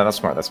 that's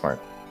smart. That's smart.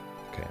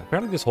 Okay,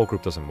 apparently this whole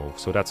group doesn't move,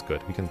 so that's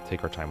good. We can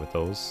take our time with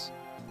those.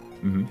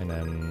 Mm-hmm. And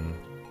then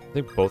I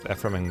think both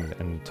Ephraim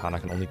and Tana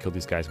can only kill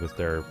these guys with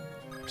their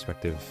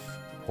respective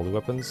holy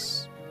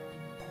weapons.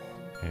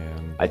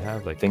 And I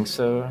have like think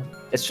so.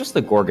 It's just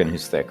the Gorgon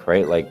who's thick,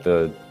 right? Like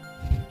the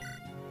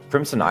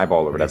Crimson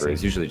Eyeball or whatever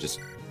is usually just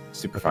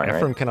super fine,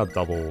 Ephraim right? cannot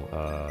double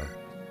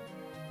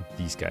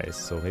these guys,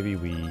 so maybe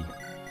we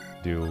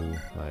do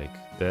like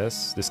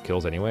this. This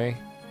kills anyway.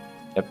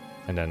 Yep.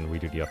 And then we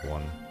do the other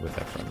one with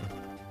Ephraim.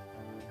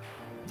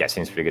 Yeah,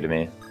 seems pretty good to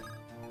me.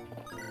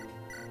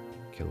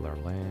 Kill our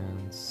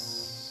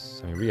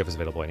lands. I mean, Re-Up is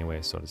available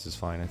anyway, so this is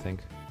fine, I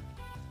think.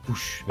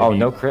 Oh, Maybe-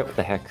 no crit? What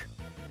the heck?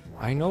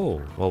 I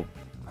know. Well,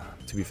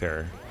 to be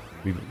fair,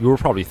 we were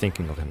probably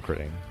thinking of him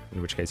critting,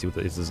 in which case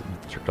the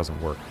trick doesn't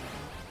work.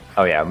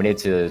 Oh yeah, we need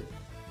to.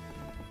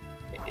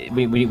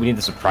 We need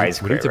the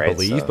surprise We crit, need to right?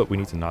 believe, So- but we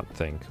need to not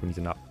think. We need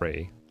to not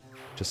pray.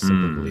 Just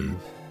simply believe.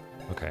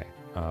 Okay.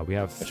 We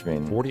have Which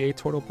mean- 48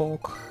 total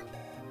bulk.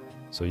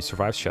 So he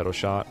survives Shadow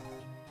Shot.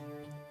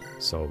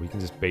 So we can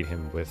just bait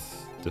him with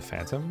the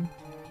Phantom.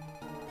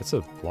 That's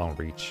a long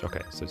reach.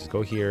 Okay, so just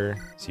go here,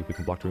 see if we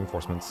can block the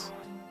reinforcements.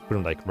 Put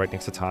him like right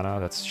next to Tana.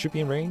 That should be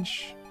in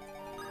range.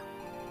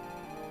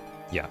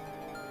 Yeah.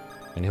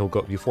 And he'll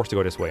be forced to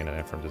go this way, and then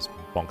Ephraim just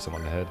bonks him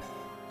on the head.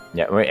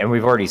 Yeah, and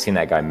we've already seen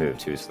that guy move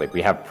too, so like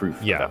we have proof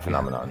of Yeah, that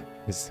phenomenon.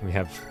 We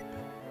have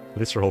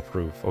literal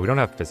proof. Oh, we don't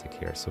have physic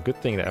here, so good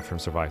thing that Ephraim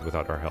survived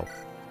without our help.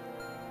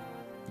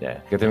 Yeah,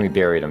 good thing we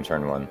buried him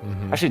turn one.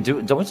 Mhm.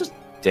 Actually, don't we just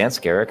dance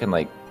Garrick and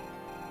like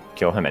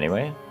kill him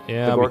anyway?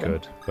 Yeah, The we Gorgon?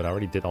 could, but I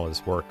already did all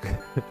this work.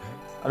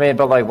 I mean,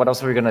 but like, what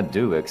else are we gonna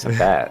do except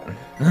that?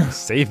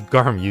 Save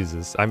Garm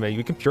uses. I mean,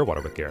 we can Pure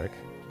Water with Garrick.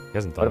 He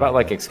hasn't done What about that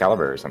like yet.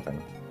 Excalibur or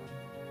something?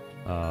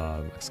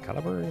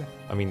 Excalibur?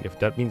 I mean, if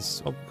that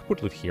means... Oh,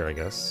 put it here, I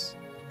guess.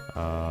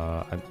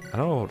 I don't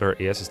know what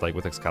their AS is like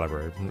with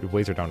Excalibur. It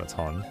weighs her down a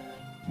ton.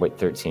 Weight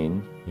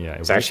 13. Yeah,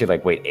 It's actually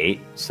like weight 8,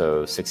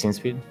 so 16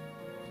 speed.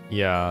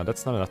 Yeah,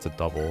 that's not enough to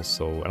double,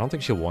 so I don't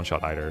think she'll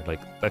one-shot either.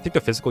 Like, I think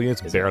the physical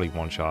unit's barely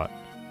one-shot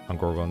on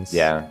Gorgons.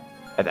 Yeah,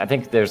 I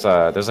think there's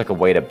like a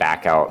way to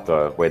back out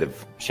the weight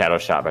of Shadow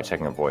Shot by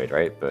checking a void,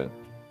 right? But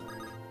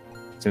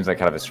it seems like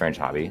kind of a strange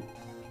hobby.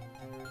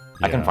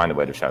 I can Yeah. find the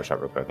weight of Shadow Shot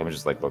real quick. Let me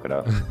just like look it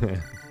up.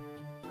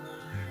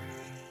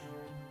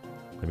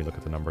 Let me look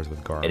at the numbers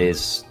with Garm. It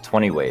is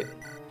 20 weight.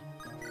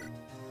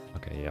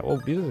 Okay, yeah. Well,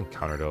 he doesn't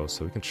counter though,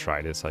 so we can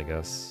try this, I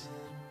guess.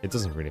 It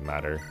doesn't really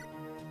matter.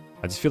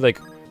 I just feel like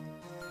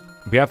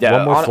we have Yeah,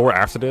 one more on- floor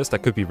after this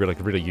that could be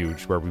really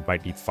huge, where we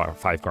might need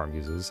five Garm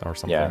uses or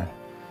something. Yeah.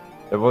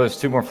 Well, there's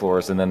 2 more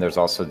floors, and then there's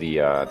also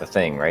the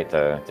thing, right?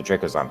 The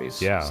Draco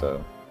zombies. Yeah.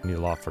 So We need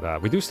a lot for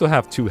that. We do still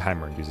have 2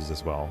 Hammer uses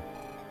as well.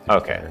 to be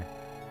Okay. fair.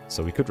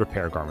 So we could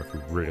repair Garm if we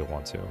really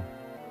want to.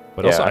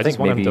 But Yeah, also, I I just think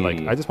want him to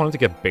maybe- I just want him to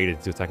get baited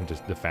to attacking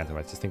just the Phantom.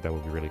 I just think that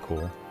would be really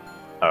cool.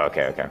 oh,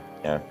 okay,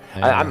 yeah.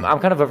 And- I'm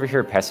kind of over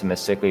here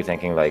pessimistically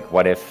thinking like,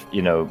 what if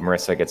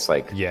Marissa gets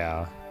like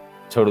Yeah.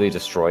 totally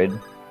destroyed?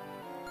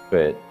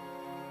 But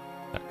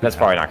that could that's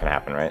probably happen. not gonna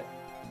happen, right?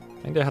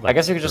 I think they had, I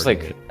guess you could just 30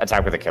 like hit.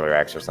 attack with a Killer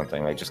Axe or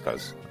something, like just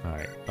cause.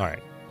 Alright.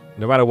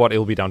 No matter what,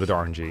 it'll be down to the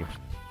RNG.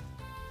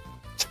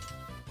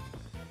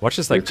 Watch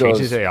this, like, Here change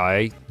goes. his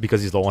AI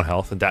because he's low on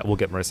health, and that will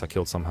get Marissa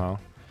killed somehow.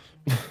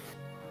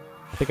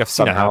 I think I've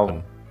seen Somehow. that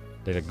happen.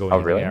 They like, go Oh,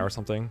 in really? the air or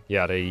something.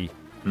 Yeah, they...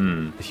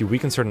 Hmm. If you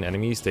weaken certain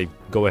enemies, they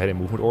go ahead in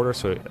movement order,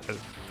 so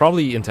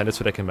probably intended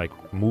so they can, like,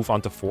 move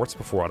onto forts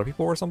before other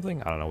people or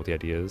something. I don't know what the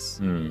idea is.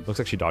 Hmm. Looks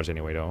like she dodged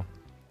anyway, though.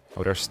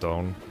 Oh, there's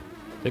Stone.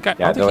 They got, I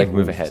Yeah, don't they'll think like he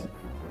move moved. ahead.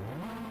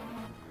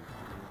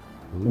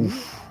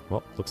 Oof.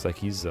 Well, looks like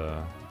he's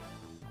Stoned,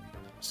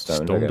 I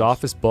stoned guess.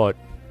 off his butt.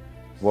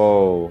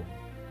 Whoa.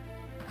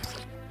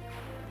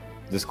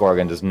 This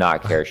Gorgon does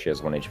not care she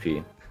has 1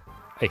 HP.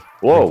 Hey.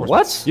 Whoa, reinforcement.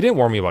 what? You didn't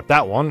warn me about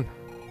that one.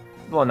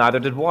 Well, neither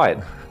did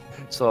Wide.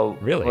 So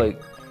Really?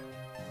 like,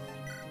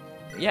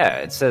 yeah,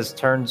 it says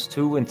turns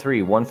 2 and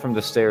 3, one from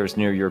the stairs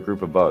near your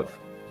group above.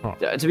 Huh.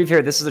 To be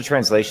fair, this is a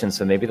translation,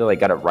 so maybe they like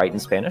got it right in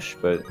Spanish,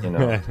 but you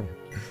know,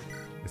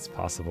 It's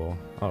possible.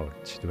 Oh,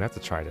 do we have to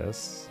try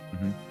this?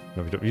 Mhm.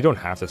 No, you don't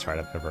have to try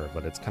that ever,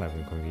 but it's kind of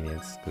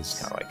inconvenience it's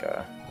because kind of like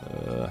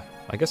a.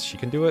 I guess she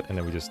can do it, and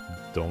then we just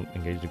don't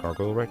engage the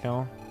gargoyle right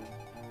now.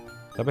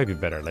 That might be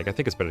better. Like, I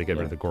think it's better to get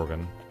rid of the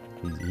Gorgon.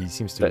 He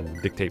seems to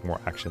dictate more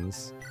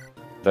actions.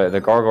 The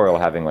gargoyle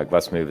having like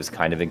less move is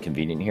kind of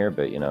inconvenient here,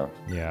 but you know.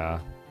 Yeah,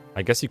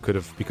 I guess we could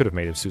have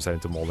made him suicide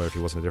into Molder if he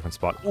was in a different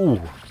spot.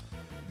 Ooh,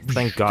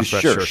 thank God for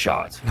that Sure sure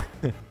shot.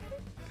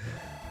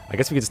 I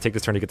guess we could just take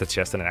this turn to get the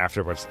chest, and then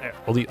afterwards,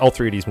 all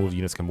 3 of these move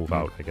units can move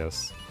out. I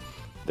guess.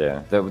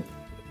 Yeah,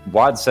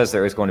 Wad says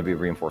there is going to be a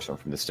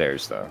reinforcement from the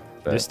stairs, though.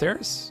 But, This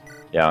stairs?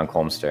 yeah, on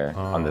Colm's stair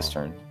on this Oh.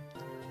 turn.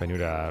 If I knew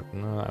that,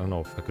 no, I don't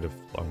know if I could have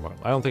longbow.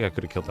 I don't think I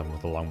could have killed them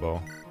with a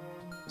longbow.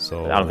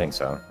 So I don't think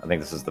so. I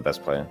think this is the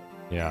best play.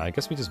 Yeah, I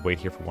guess we just wait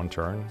here for 1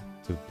 turn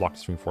to block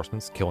these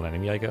reinforcements, kill an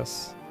enemy, I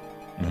guess,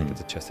 and then Mhm. get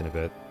the chest in a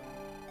bit.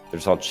 They're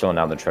just all chilling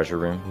out in the treasure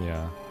room.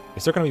 Yeah.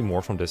 Is there gonna be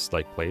more from this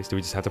like place? Do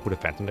we just have to put a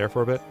phantom there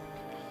for a bit?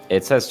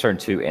 It says turn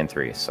 2 and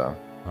 3, so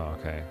Oh,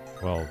 okay.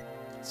 Well,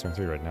 it's turn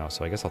 3 right now,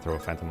 so I guess I'll throw a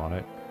phantom on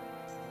it.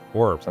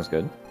 Or Sounds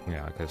good.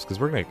 yeah, because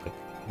we're gonna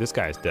like this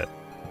guy is dead,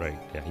 right?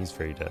 Yeah, he's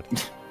very dead.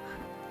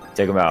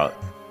 Take him out.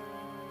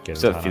 Get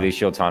So Tana. Philly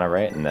Shield Tana,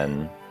 right? And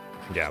then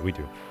Yeah, we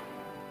do.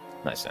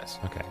 nice.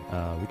 Okay,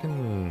 we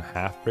can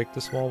half break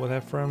this wall with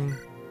Ephraim.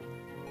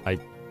 I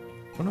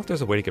don't know if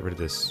there's a way to get rid of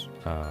this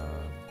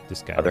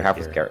this guy. Other right half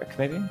here. with Garrick,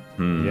 maybe?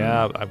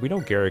 Yeah, we know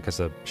Garrick has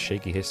a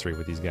shaky history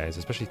with these guys,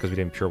 especially because we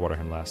didn't pure water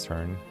him last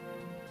turn.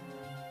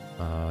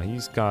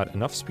 He's got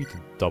enough speed to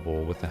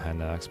double with the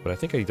hand axe, but I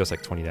think he does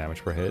like 20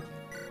 damage per hit.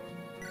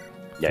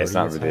 Yeah, it's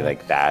not really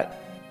like that.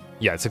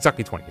 Yeah, it's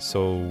exactly 20.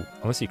 So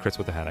unless he crits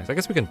with the hand axe, I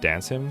guess we can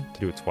dance him to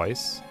do it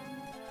twice.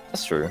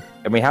 That's true.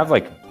 And we have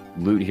like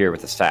loot here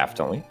with the staff,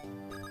 don't we?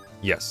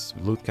 Yes,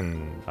 Loot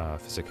can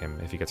physic him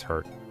if he gets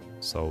hurt,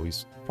 so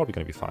he's probably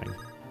going to be fine.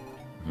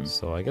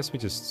 So I guess we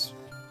just...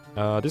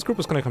 this group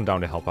was going to come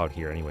down to help out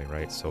here anyway,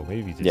 right? So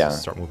maybe we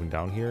just start moving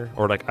down here.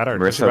 Or like, I don't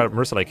know,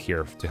 Marissa like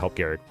here to help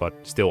Garrick, but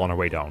still on our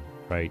way down,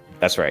 right?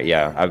 That's right,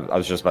 yeah. I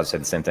was just about to say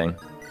the same thing.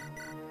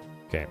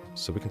 Okay,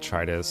 so we can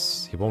try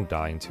this. He won't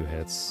die in 2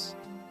 hits.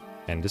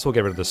 And this will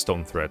get rid of the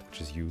stone threat,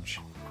 which is huge.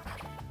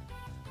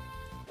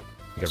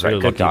 That's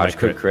right, good dodge,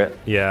 good crit.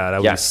 Yeah,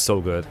 that would be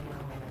so good.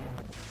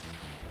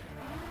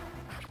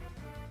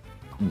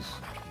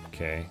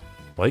 Okay.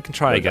 Well, he can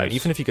try again. Nice.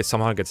 Even if he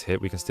somehow gets hit,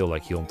 we can still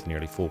like heal him to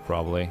nearly full,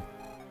 probably.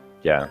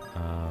 Yeah.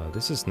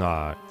 This is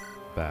not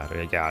bad.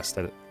 I guess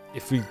that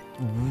if we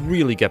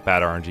really get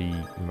bad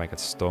RNG, we might get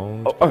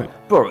stoned. Oh,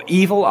 bro,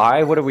 Evil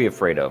Eye? What are we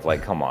afraid of?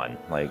 Like, come on.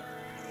 Like,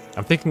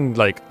 I'm thinking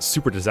like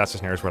super disaster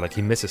scenarios where like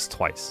he misses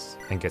twice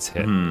and gets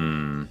hit.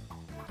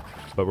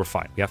 But we're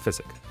fine. We have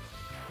physic.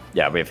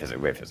 Yeah, we have physic.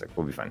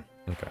 We'll be fine.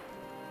 Okay.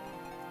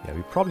 Yeah,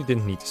 we probably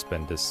didn't need to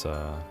spend this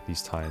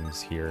these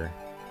times here,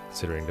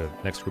 considering the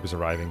next group is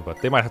arriving,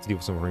 but they might have to deal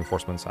with some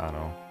reinforcements. I don't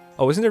know.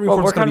 Oh, isn't there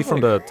reinforcements going to be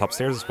from the top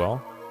stairs as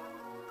well?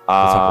 The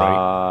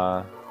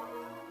top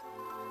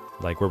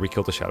right? Like where we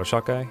killed the Shadow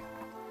Shot guy?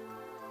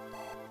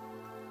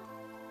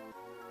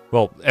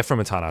 Well, Ephraim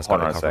and Tana has got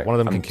to cover. One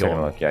of them can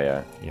kill him.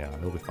 Yeah,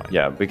 they'll be fine.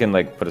 Yeah, we can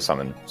like put a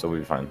summon, so we'll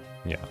be fine.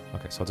 Yeah,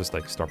 okay, so I'll just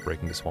like start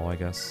breaking this wall, I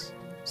guess.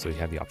 So you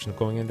have the option of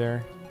going in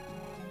there.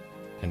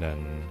 And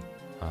then...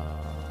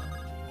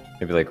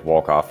 maybe like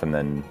walk off and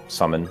then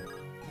summon.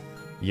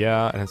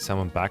 Yeah, and then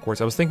summon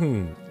backwards. I was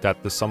thinking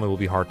that the summon will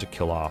be hard to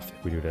kill off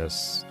if we do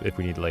this, if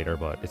we need it later,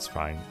 but it's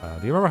fine.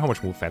 Do you remember how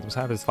much move Phantoms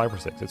have? It's 5 or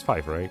 6? It's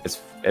 5, right?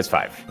 It's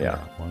 5, yeah.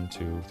 1,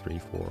 2, 3,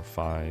 4,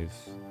 5.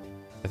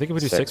 I think if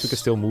we do 6, we can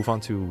still move on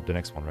to the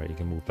next one, right? You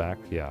can move back.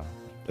 Yeah.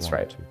 That's 1,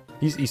 right.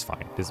 2. He's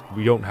fine.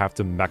 We don't have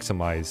to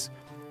maximize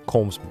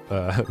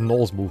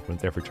Null's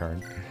movement every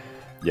turn.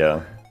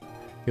 Yeah.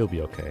 He'll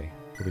be okay.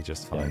 He'll be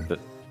just fine. Yeah,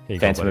 the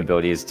Phantom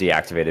ability is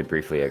deactivated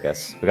briefly, I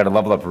guess. We got to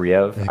level up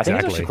Riev. Exactly. I think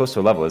he's actually close to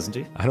a level, isn't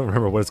he? I don't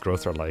remember what his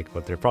growths are like,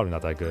 but they're probably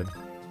not that good.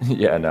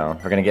 Yeah, no.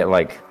 We're going to get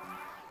like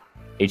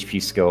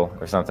HP skill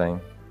or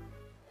something.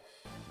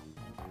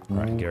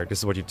 Alright, Garrick, this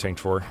is what you trained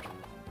for.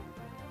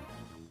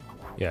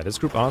 Yeah, this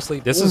group, honestly,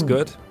 this is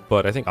good,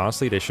 but I think,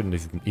 honestly, they shouldn't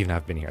even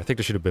have been here. I think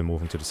they should have been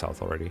moving to the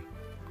south already.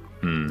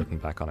 Looking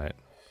back on it.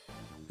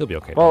 He'll be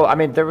okay. Well, I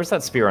mean, there was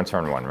that spear on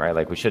turn 1, right?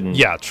 Like, we shouldn't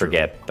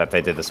forget that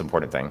they did this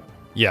important thing.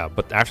 Yeah,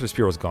 but after the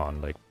spear was gone,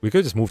 like, we could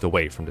have just moved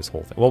away from this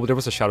whole thing. Well, there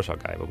was a Shadow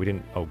Shot guy, but we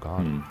didn't... Oh,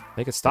 God.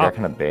 Make it stop. They're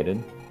kind of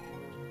baited.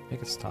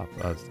 Make it stop.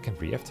 Can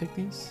Rief take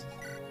these?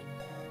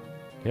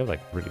 We have, like,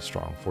 really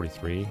strong.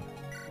 43.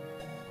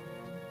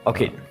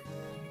 Okay.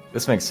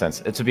 This makes sense.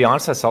 To be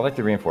honest, I saw, like,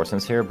 the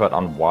reinforcements here, but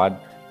on WAD,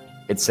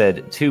 it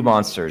said 2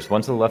 monsters,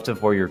 one to the left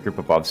of where your group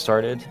above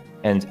started,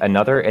 and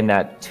another in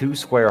that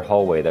 2-square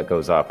hallway that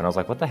goes up. And I was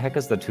like, what the heck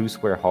is the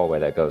 2-square hallway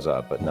that goes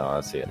up? But no,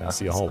 I see it now. I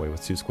see a hallway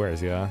with 2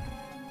 squares, yeah.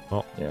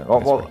 Well, yeah.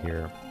 Well, right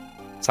here.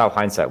 That's how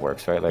hindsight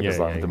works, right? Like,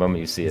 the moment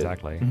you see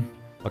exactly.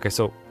 Okay,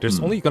 so there's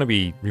only going to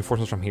be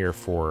reinforcements from here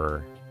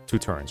for 2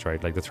 turns,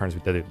 right? Like the turns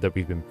that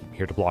we've been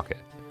here to block it.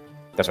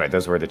 That's right.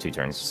 Those were the 2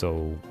 turns.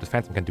 So the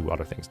Phantom can do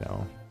other things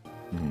now.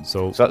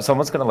 So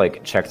someone's going to,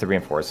 like, check the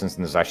reinforcements,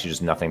 and there's actually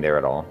just nothing there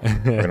at all.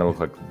 We're going to look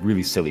like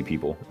really silly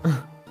people.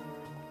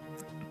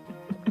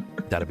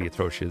 That'd be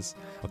atrocious.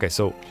 Okay,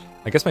 so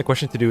I guess my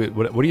question to do,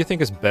 what do you think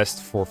is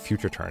best for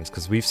future turns?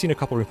 Because we've seen a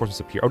couple of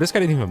reinforcements appear. Oh, this guy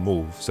didn't even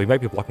move, so he might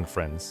be blocking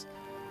friends.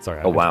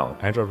 Sorry. Wow.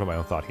 I interrupted my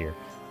own thought here.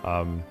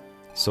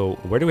 So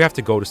where do we have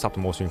to go to stop the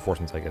most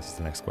reinforcements, I guess, is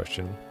the next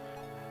question.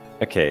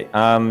 Okay,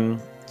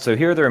 so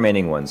here are the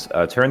remaining ones.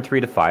 Turn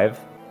 3 to 5.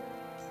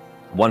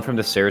 1 from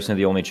the stairs into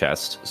the only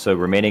chest, so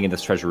remaining in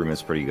this treasure room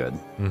is pretty good.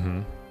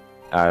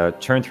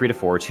 Turn 3 to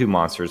 4, 2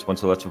 monsters, 1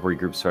 to the left of where your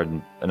group started,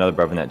 another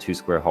above in that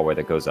 2-square hallway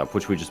that goes up,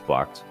 which we just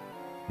blocked.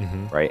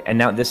 Right, and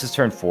now this is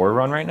turn 4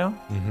 run right now.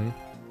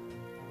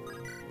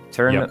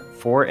 Turn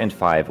 4 and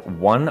 5,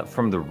 1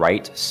 from the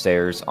right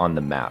stairs on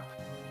the map.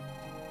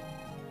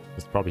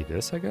 It's probably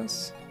this, I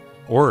guess?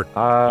 Or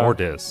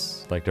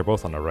this. Like, they're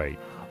both on the right.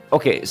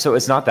 Okay, so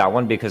it's not that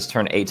one because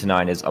turn 8 to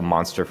 9 is a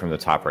monster from the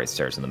top right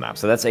stairs on the map.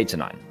 So that's 8 to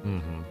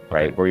 9,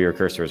 right? Where your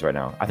cursor is right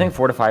now. I think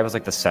 4 to 5 is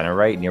like the center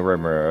right, near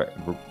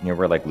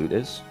where like loot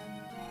is.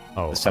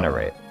 Oh, the center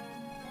right.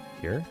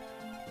 Here?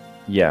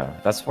 Yeah,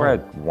 that's where I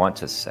want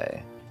to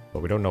say.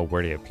 But we don't know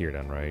where they appear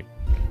then, right?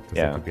 Because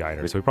Yeah. they could be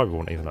either. So we probably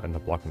won't even end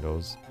up blocking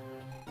those.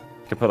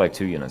 Could put like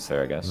 2 units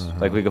there, I guess.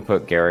 Like we could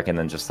put Garrick and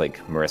then just like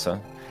Marissa.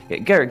 Yeah,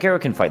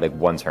 Garrick can fight like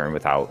 1 turn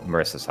without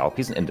Marissa's help.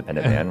 He's an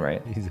independent man,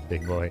 right? He's a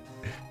big boy.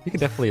 He can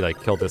definitely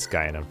like kill this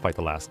guy and then fight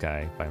the last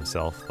guy by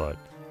himself. But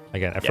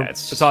again,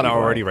 it's on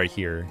already right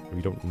here.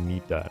 We don't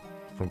need that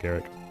from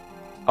Garrick.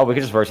 Oh, we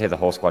could just rotate the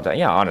whole squad down.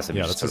 Yeah, honestly,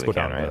 Yeah, we let's just just go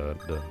totally down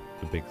can, right?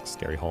 the big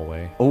scary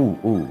hallway.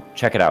 Ooh,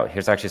 check it out.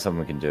 Here's actually something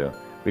we can do.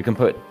 We can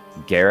put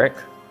Garrick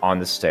on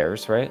the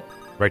stairs, right?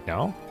 Right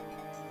now?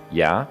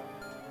 Yeah.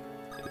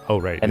 Oh,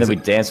 right. And then we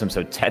dance him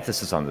so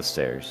Tethys is on the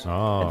stairs.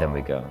 Oh, And then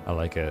we go. I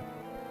like it.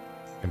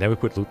 And then we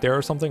put loot there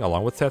or something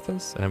along with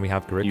Tethys, and then we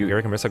have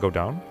Garrick and Marissa go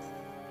down.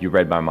 You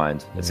read my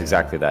mind. It's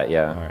exactly that,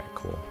 yeah. All right,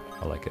 cool.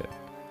 I like it.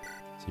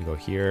 So you go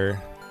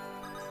here.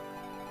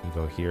 You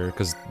go here.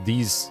 Because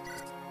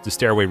the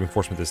stairway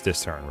reinforcement is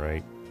this turn,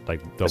 right?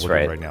 Like double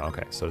right now.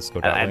 Okay, so let's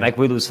go down. And like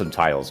we lose some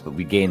tiles, but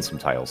we gain some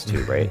tiles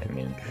too, right? I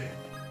mean,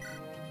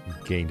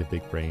 gain the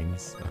big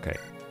brains. Okay,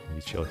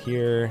 you chill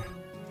here.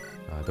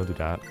 Don't do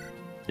that.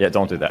 Yeah,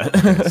 don't do that.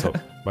 Okay, so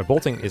my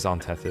bolting is on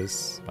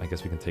Tethys. I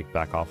guess we can take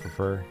back off of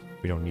her.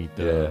 We don't need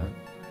the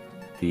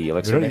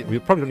elixir. We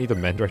probably don't need the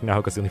mend right now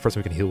because the only person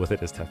we can heal with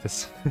it is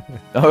Tethys.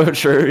 Oh,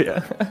 true.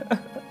 Yeah.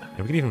 And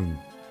we can even.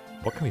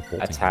 What can we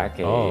bolt? Attack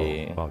here?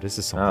 Oh, wow, this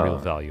is some real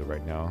value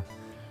right now.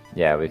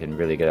 Yeah, we can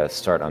really get a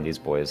start on these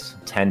boys.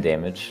 10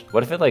 damage.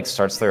 What if it like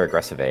starts their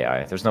aggressive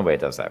AI? There's no way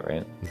it does that,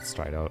 right? Let's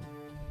try it out.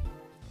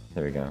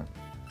 There we go.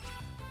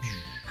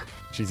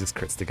 Jesus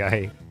crits the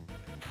guy.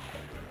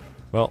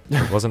 Well,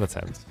 it wasn't a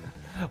 10.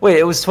 Wait,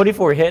 it was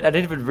 24 hit? I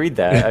didn't even read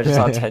that. I just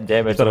saw 10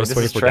 damage. I thought it was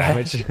 24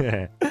 damage.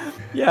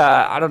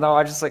 Yeah, I don't know.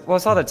 I just like, well, I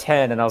saw the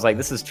 10 and I was like,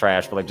 this is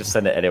trash, but like just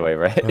send it anyway,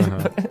 right?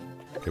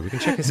 Okay, we can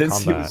check his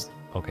combat.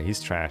 Okay,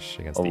 he's trash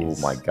against these.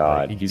 Oh my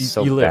god, he's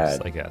so he lives,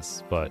 bad. I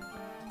guess, but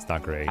it's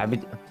not great. I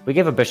mean, we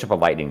gave a bishop a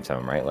lightning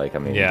tome, right? Like, I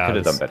mean, we could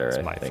have done better.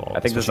 It's my fault. I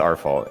think this is our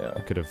fault. Yeah.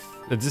 Could have.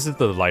 This is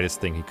the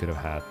lightest thing he could have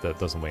had that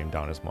doesn't weigh him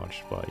down as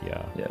much. But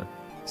yeah. Yeah.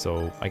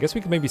 So I guess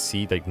we could maybe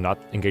see like not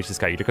engage this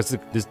guy either because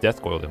this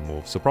death coil didn't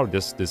move. So probably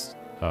this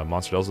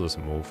monster also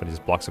doesn't move and he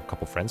just blocks a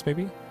couple friends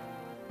maybe.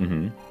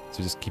 Mm-hmm.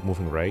 So just keep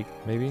moving right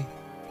maybe.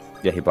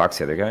 Yeah, he blocks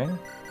the other guy.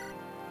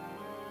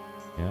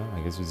 Yeah, I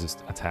guess we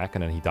just attack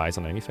and then he dies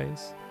on any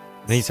phase.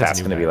 Then he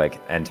that's gonna be like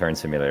end turn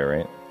simulator,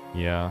 right?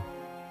 Yeah.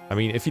 I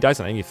mean, if he dies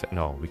on any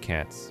no, we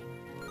can't.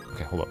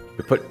 Okay, hold up.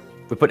 We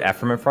put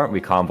Ephraim in front.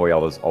 We convoy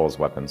all those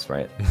weapons,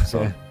 right?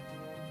 So.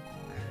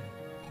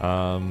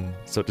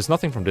 So there's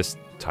nothing from this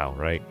tile,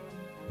 right?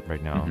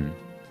 Right now. Mm-hmm.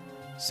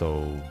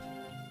 So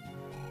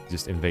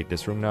just invade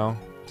this room now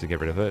to get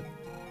rid of it.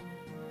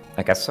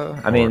 I guess so.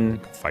 I mean,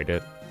 fight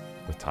it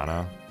with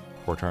Tana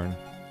for turn.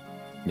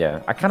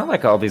 Yeah, I kind of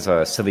like all these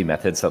silly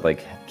methods that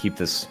like keep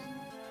this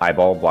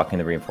eyeball blocking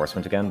the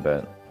reinforcement again.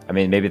 But I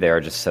mean, maybe they are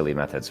just silly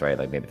methods, right?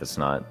 Like maybe that's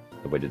not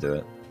the way to do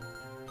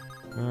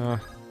it.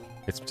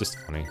 It's just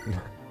funny.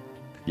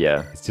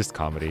 Yeah, it's just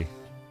comedy.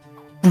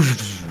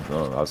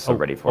 Oh, I was so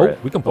ready for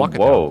it. We can block it.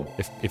 Whoa!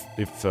 Now.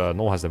 If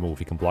Noel has the move,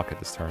 he can block it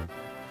this turn.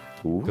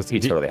 Ooh, he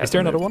totally has. Is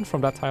there another one from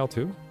that tile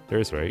too? There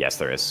is, right? Yes,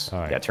 there is.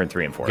 Right. Yeah, turn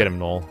 3 and 4. Get him,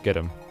 Noel. Get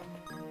him.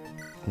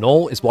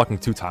 Noel is blocking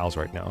 2 tiles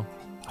right now.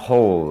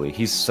 Holy,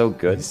 he's so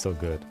good. He's so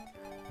good.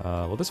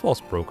 Well, this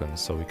wall's broken,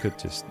 so we could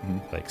just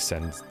like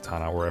send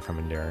Tana or Ephraim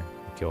in there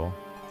and kill.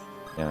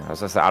 Yeah, I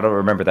was gonna say, I don't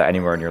remember that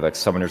anywhere in your like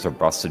summoners are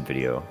busted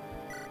video.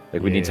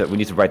 Like we need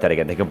to write that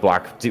again. They can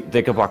block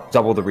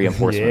double the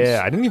reinforcements.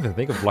 Yeah, I didn't even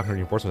think of blocking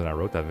reinforcements when I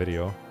wrote that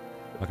video.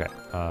 Okay,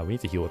 we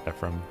need to heal with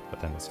Ephraim, but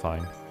then it's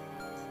fine.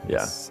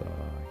 Yeah.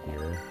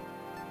 Here.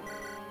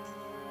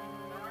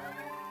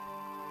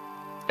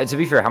 And to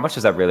be fair, how much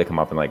does that really come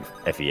up in like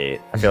FE8?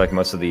 I feel like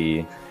most of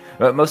the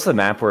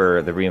map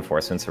where the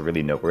reinforcements are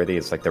really noteworthy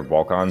is like their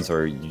walk-ons,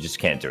 or you just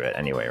can't do it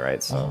anyway,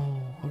 right? So.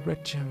 Oh, a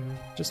red gem,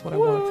 just what I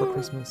wanted for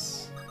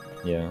Christmas.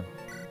 Yeah.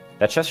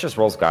 That chest just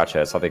rolls gotcha.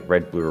 It's not like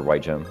red, blue, or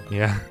white gem.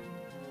 Yeah.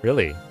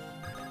 Really?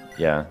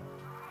 Yeah.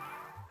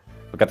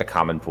 We got the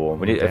common pool.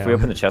 If we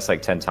open the chest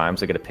like 10 times,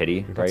 we get a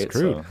pity, right?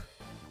 Screwed.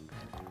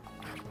 So.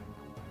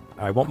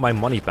 I want my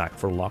money back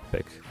for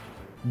lockpick.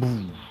 I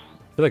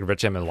feel like red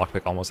gem and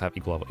lockpick almost have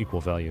equal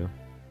value.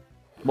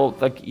 Well,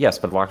 like yes,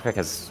 but lockpick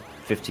has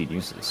 15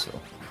 uses. So.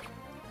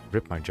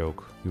 Rip my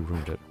joke. You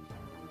ruined it.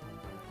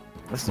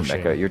 Listen,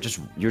 Becca, you're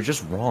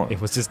just wrong. It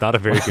was just not a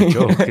very good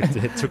joke.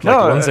 It took like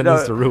one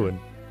sentence to ruin.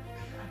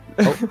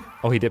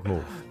 Oh, he did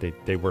move.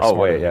 They were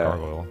smarter than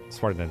Gargoyle.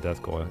 Smarter than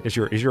Death Goyle. Is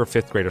your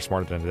 5th grader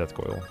smarter than Death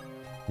Goyle?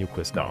 New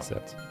quiz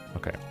concept.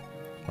 Okay.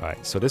 All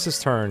right. So this is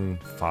turn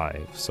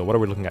 5. So what are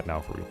we looking at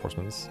now for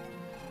reinforcements?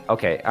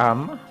 Okay.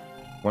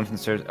 One from the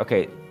stairs.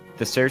 Okay,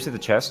 the stairs to the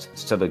chest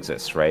still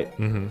exists, right?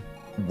 Mm-hmm.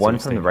 One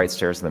from the right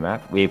stairs of the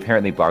map. We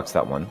apparently blocked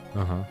that one.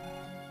 Uh-huh.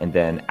 And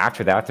then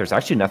after that, there's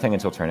actually nothing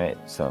until turn 8.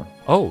 So.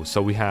 Oh,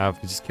 so we have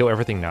to just kill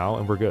everything now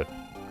and we're good.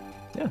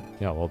 Yeah.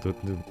 Yeah, well,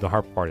 the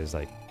hard part is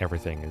like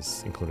everything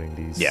is including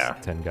these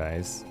 10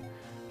 guys.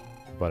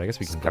 But I guess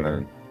we can kind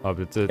of Oh,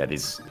 but Yeah,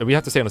 these. we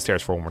have to stay on the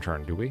stairs for one more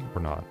turn, do we?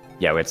 Or not?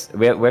 Yeah, we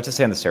have to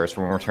stay on the stairs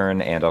for one more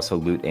turn, and also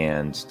loot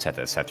and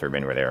Tethys have to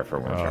remain where they are for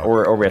one more turn.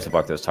 Or we have to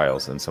block those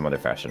tiles in some other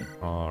fashion.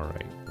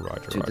 Alright,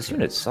 roger, Dude, this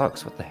unit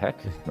sucks. What the heck?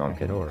 No, I'm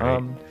kidding. know,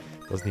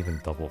 right? Doesn't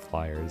even double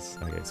flyers.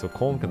 Okay, so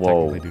Colm can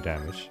Whoa. technically do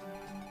damage.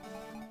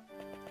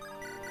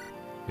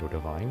 Yo,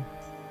 Divine.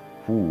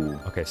 Ooh.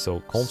 Okay,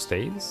 so Colm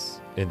stays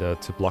in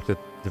to block the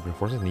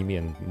reinforcements. Nimi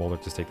and Molder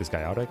just take this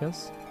guy out, I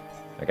guess.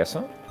 I guess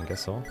so. I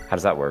guess so. How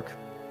does that work?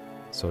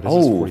 So this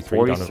is 43,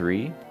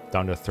 43?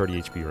 Down to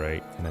 30 HP,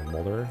 right? And then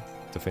Molder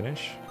to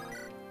finish.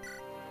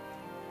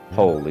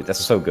 Holy, that's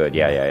so good.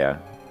 Yeah.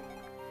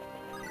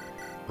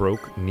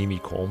 Broke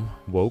Nimi Colm.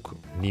 Woke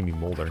Nimi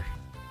Molder.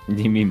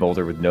 Nimi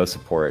Molder with no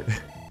support.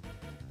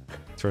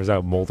 Turns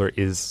out Molder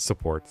is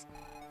support.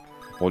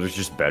 Molder's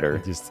just better.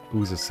 It just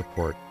oozes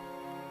support.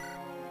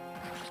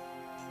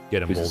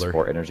 Get him, Oozes Molder.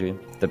 support energy.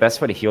 The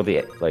best way to heal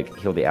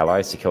the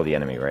allies is to kill the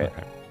enemy, right?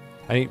 Okay.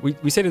 I mean,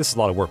 we say this is a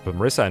lot of work, but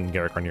Marissa and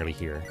Garrick are nearly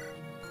here.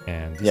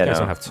 And these guys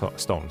don't have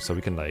stone, so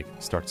we can, like,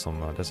 start some...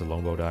 there's a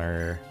longbow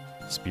dyer,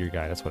 spear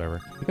guy, that's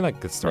whatever. We can, like,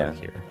 get started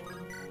here.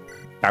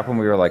 Back when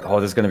we were like, oh,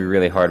 this is going to be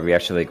really hard, we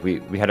actually,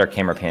 like, we had our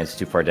camera pans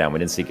too far down. We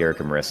didn't see Garrick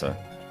and Marissa.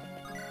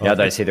 Now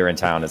that I see they're in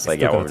town, it's like,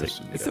 yeah,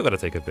 it's still got to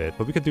take a bit,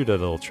 but we could do the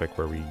little trick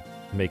where we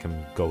make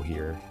him go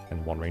here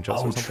and one range us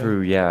or something.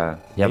 True, yeah.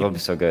 Yeah, that would be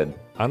so good.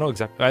 I don't know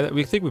exactly.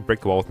 We think we break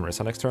the wall with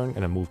Marissa next turn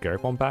and then move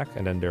Garrick one back,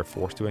 and then they're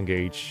forced to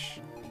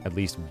engage at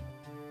least...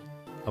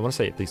 I want to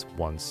say at least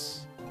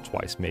once,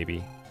 twice,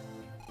 maybe.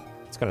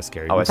 It's kind of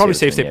scary. We'll probably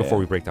save state before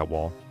we break that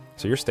wall.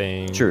 So you're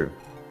staying. True.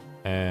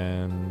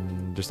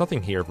 And there's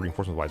nothing here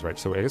reinforcement-wise, right?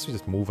 So I guess we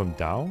just move them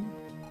down?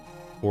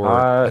 Or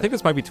I think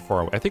this might be too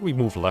far away. I think we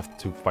move left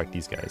to fight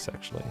these guys,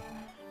 actually.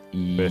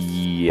 With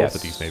both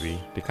of these, maybe.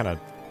 They kind of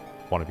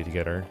want to be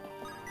together,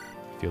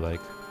 I feel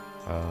like.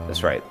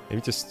 That's right.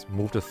 Maybe just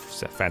move the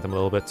Phantom a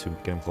little bit to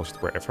get him closer to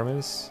where Ephraim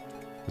is.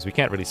 Because we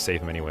can't really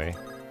save him anyway.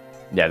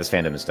 Yeah, this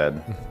Phantom is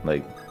dead.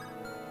 Like,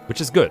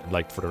 which is good,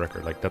 like, for the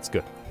record. Like, that's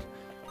good.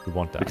 We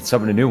want that. We can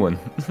summon a new one.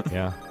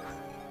 Yeah.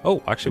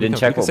 Oh, actually, we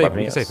can save him.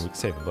 We can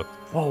save him. Look.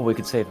 Oh, we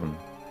could save him.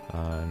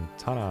 And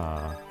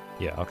Tana.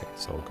 Yeah, okay.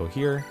 So we'll go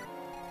here.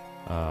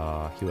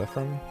 Heal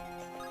Ephraim.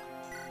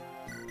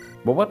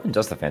 What weapon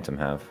does the Phantom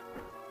have?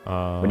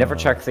 We never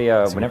checked the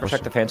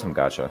the Phantom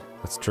gacha.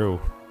 That's true.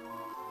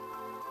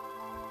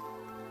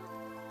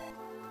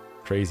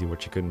 Crazy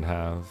what you couldn't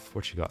have.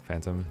 What you got,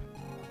 Phantom?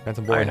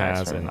 Phantom Boy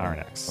has an Iron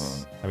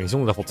Axe. I mean, he's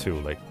only level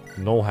 2. Like,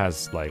 Noel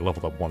has, like,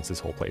 leveled up once this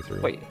whole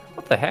playthrough. Wait,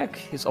 what the heck?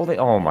 He's only...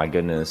 Oh, my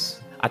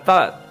goodness. I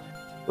thought...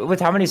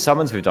 With how many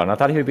summons we've done, I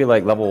thought he would be,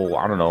 like, level,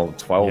 I don't know,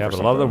 12 yeah, or but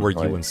something. a lot of them were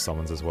Ewan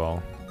summons as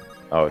well.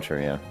 Oh,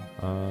 true, yeah.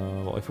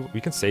 Well, if we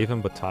can save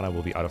him, but Tana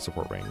will be out of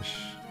support range.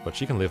 But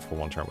she can live for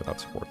one turn without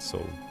support, so...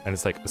 And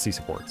it's, like, a C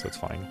support, so it's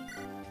fine.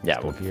 Yeah,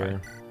 we'll go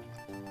here.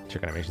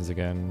 Check animations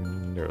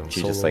again.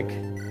 She just, like,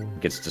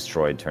 gets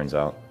destroyed, turns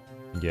out.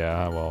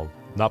 Yeah, well,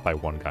 not by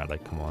one guy,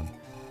 like, come on.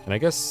 And I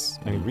guess,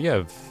 I mean, we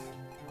have,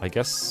 I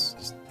guess,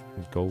 just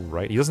go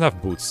right. He doesn't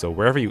have boots, so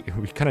wherever we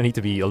kind of need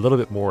to be a little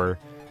bit more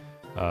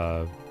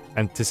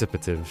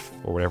anticipative,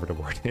 or whatever the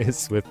word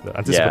is, with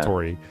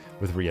anticipatory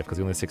with Riev, because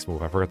he only has 6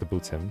 move. I forgot to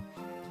boots him.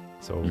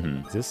 So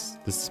does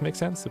this make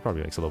sense? It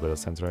probably makes a little bit of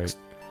sense, right?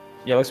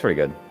 Yeah, it looks pretty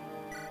good.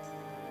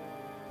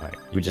 All right,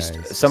 we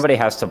somebody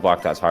has to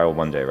block that tile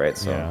one day, right?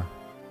 So, yeah.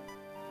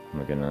 Oh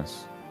my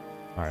goodness.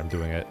 All right, I'm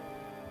doing it.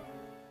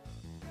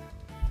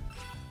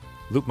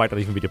 Loot might not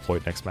even be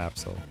deployed next map,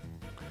 so...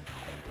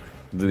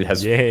 Loot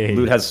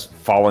has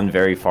fallen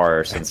very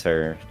far since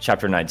her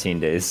Chapter 19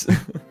 days.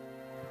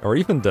 Or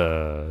even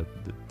the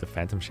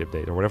Phantom Ship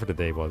day, or whatever the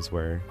day was,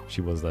 where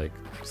she was, like,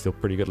 still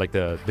pretty good. Like,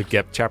 the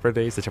Gep chapter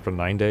days, the Chapter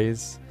 9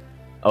 days.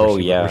 Oh,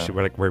 yeah.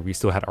 Where we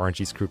still had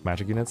RNG screwed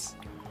magic units.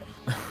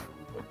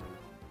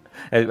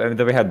 And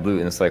then we had loot,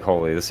 and it's like,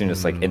 holy, this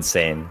unit's, like,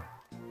 insane.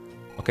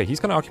 Okay, he's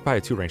gonna occupy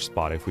a 2-range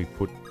spot if we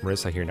put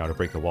Marissa here now to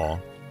break the wall.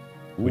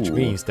 Which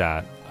means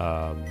that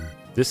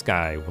this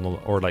guy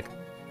will, or like,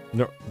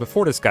 no,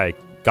 before this guy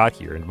got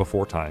here in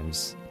before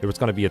times, there was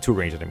going to be a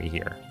 2-range enemy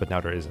here, but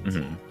now there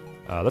isn't.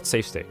 Let's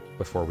save state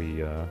before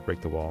we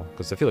break the wall,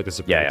 because I feel like this is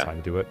a pretty good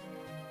time to do it.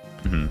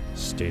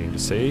 Stating to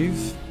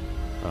save.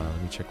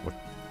 Let me check what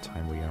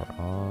time we are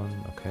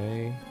on.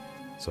 Okay,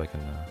 so I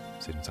can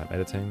save some time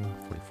editing.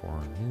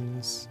 44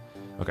 is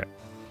okay.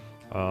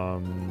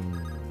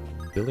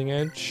 Billing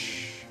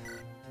edge.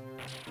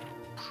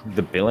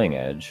 The billing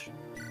edge.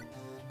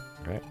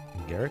 Alright,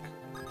 Garrick,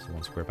 so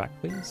 1 square back,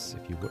 please,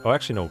 if you would. Oh,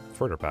 actually, no,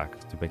 further back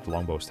to make the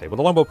longbow stay. Well,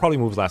 the longbow probably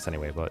moves last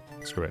anyway, but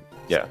screw it.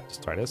 Yeah.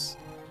 Just try this.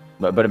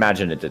 But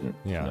imagine it didn't.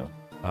 Yeah.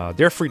 No.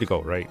 They're free to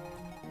go, right?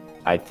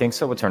 I think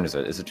so. What turn is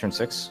it? Is it turn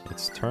 6?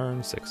 It's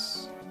turn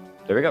 6.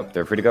 There we go.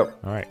 They're free to go.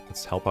 Alright,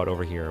 let's help out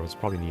over here. It's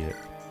probably needed.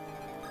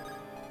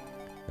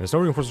 And there's no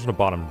reinforcements from the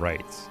bottom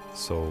right,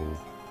 so...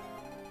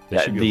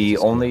 the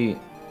only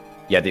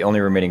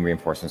remaining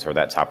reinforcements are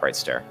that top right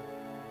stair.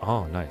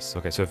 Oh, nice.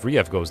 Okay, so if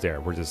Riev goes there,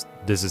 we're just...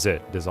 This is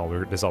it. This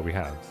is all we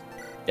have.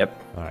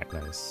 Yep. Alright,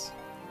 nice.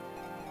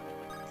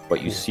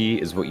 What you see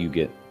is what you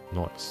get.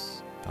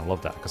 Nice. I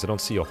love that, because I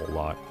don't see a whole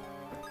lot.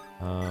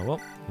 Well,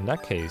 in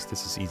that case,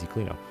 this is easy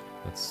cleanup.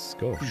 Let's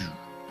go.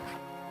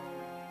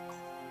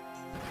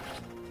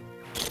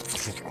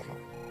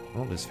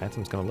 Oh, this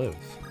phantom's gonna live.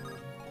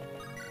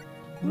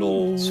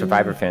 No.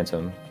 Survivor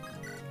Phantom.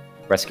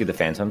 Rescue the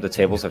Phantom. The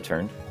tables have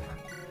turned.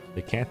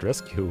 They can't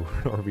rescue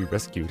or be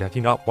rescued. Have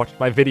you not watched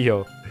my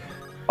video?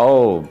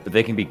 Oh, but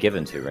they can be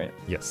given to, right?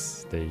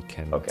 Yes, they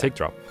can Okay. take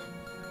drop.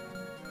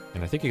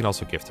 And I think you can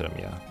also gift to them,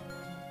 yeah.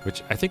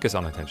 Which I think is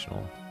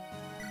unintentional.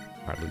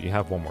 Alright, Luke, you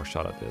have one more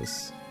shot at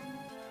this.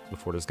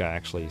 Before this guy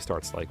actually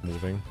starts, like,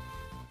 moving.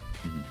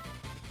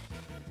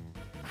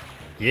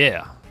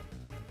 Yeah!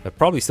 That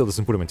probably still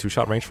doesn't put him in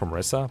 2-shot range from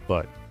Marissa,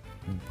 but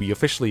we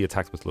officially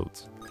attacked with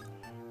loot.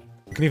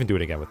 We can even do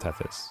it again with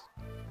Tethys.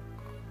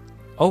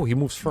 Oh, he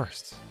moves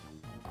first.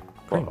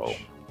 Cringe. Uh-oh.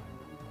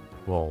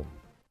 Well,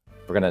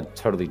 We're gonna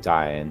totally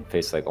die and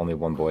face like only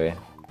one boy.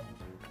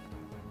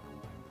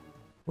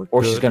 we're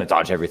Or she's good. gonna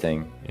dodge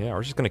everything. Yeah,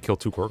 or she's gonna kill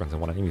 2 Gorgons in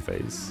one enemy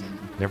phase.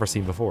 Never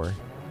seen before.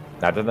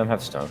 Neither of them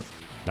have stone.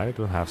 Neither of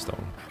them have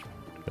stone.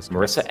 That's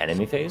Marissa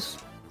enemy phase?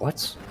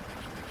 What?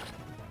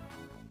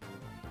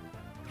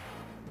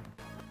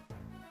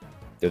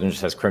 The other one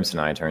just has Crimson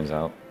Eye, turns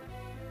out.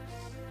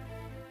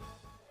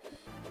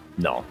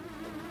 No.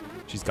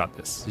 She's got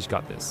this. She's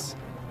got this.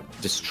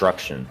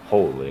 Destruction.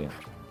 Holy.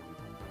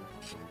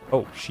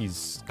 Oh,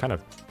 she's kind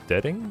of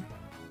deading?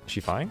 Is she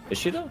fine? Is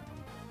she though?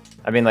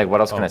 I mean, like, what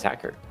else can Oh.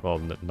 attack her? Well,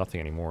 nothing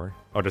anymore.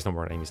 Oh, there's no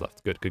more enemies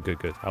left. Good, good, good,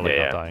 good. I like Yeah,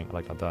 not yeah. dying. I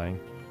like not dying.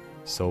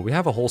 So we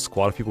have a whole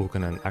squad of people who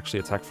can actually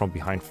attack from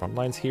behind front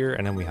lines here,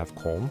 and then we have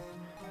Colm.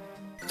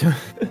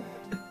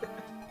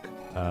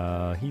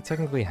 He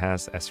technically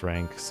has S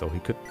rank, so he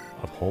could...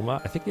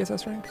 Homa? I think he has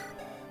S rank?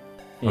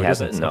 He Oh,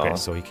 hasn't, doesn't? no. Okay,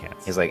 so he can't.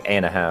 He's like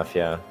A.5,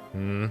 yeah.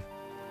 Hmm.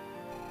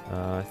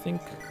 I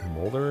think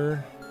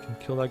Molder can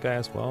kill that guy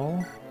as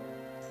well.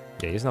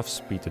 Yeah, he has enough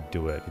speed to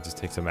do it. He just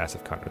takes a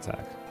massive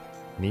counterattack.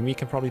 Nimi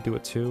can probably do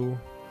it too.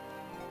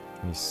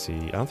 Let me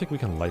see. I don't think we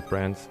can light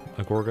brand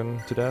a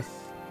Gorgon to death.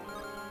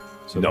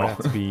 So it No. might have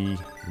to be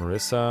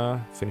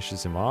Marissa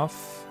finishes him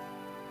off.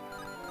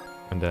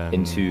 And then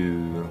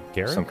Into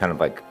Garrett? some kind of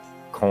like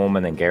Colm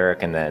and then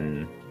Garrick and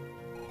then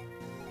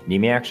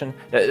Nimi action.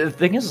 The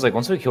thing is, like,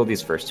 once we kill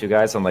these first 2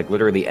 guys, then like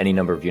literally any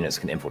number of units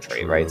can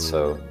infiltrate, right?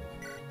 So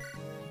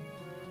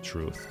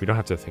Truth. We don't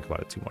have to think about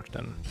it too much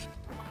then.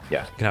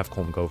 yeah. We can have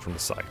Colm go from the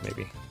side,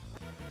 maybe.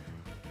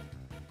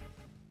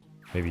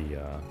 Maybe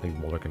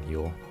Molder can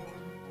heal.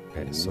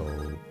 Okay, so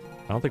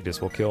I don't think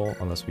this will kill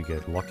unless we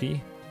get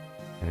lucky.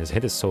 And his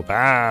hit is so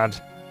bad.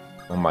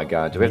 Oh my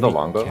god. Do we have the Nimi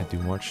longbow? Can't do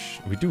much.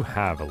 We do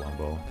have a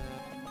longbow.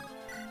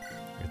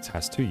 It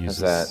has 2 uses.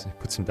 that? It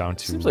puts him down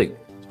to Seems like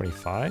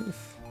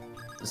 25.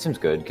 this seems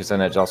good because then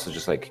it also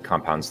just like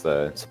compounds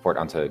the support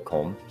onto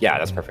Colm. Yeah,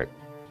 that's perfect.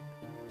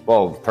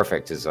 Well,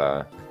 perfect is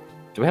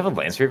do we have a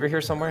Lance Reaver here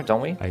somewhere?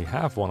 Don't we? I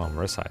have one on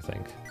Marissa, I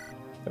think.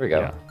 There we go.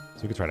 Yeah,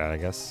 so we could try that, I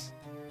guess.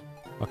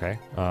 Okay.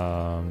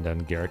 Then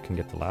Garrett can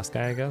get the last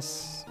guy, I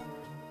guess.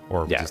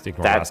 Or Yeah, just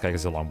ignore that- the last guy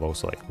because it's a longbow,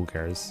 so like, who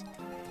cares?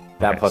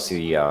 That Okay, plus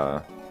the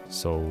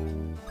So,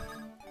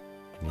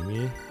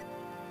 Nimi.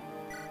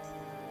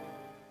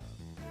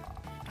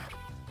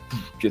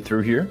 get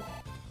through here,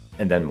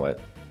 and then what?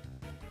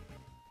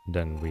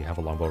 Then we have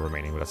a longbow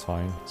remaining, but that's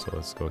fine. So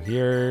let's go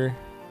here.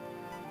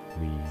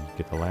 We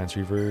get the Lance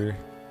Reaver.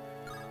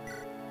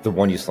 The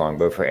one use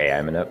longbow for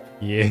AI minute.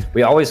 Yeah.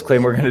 We always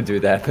claim we're gonna do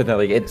that, but then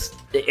like it's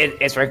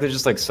frankly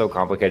just like so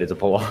complicated to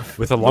pull off.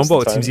 With a most of the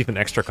longbow, it time. seems even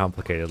extra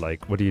complicated.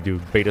 Like, what do?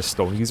 Bait a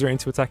stone user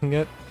into attacking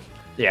it?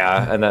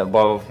 Yeah, and then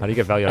well, How do you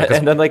get value out of it?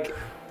 and then like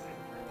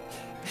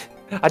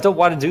I don't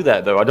want to do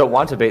that though. I don't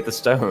want to bait the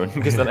stone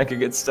because then I could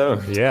get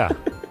stoned. Yeah.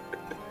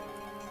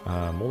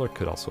 Molar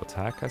could also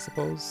attack, I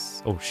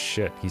suppose. Oh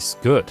shit, he's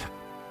good.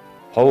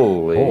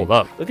 Holy! Hold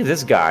up. Look at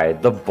this guy,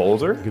 the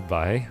boulder.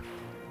 Goodbye.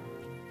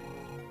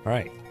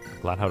 Alright.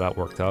 Glad how that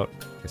worked out.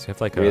 Guess we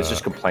have like He was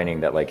just complaining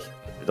that like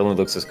it only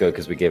looks this good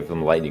because we gave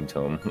him lightning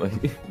tome.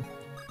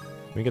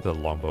 we get the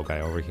longbow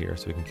guy over here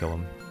so we can kill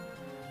him.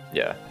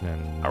 yeah,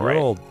 And All we're right.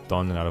 all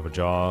done and out of a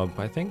job,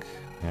 I think.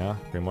 Yeah,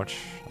 pretty much.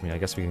 I mean, I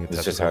guess we can get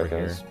That's that just how over it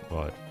here. goes.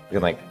 But we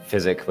can like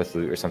physic with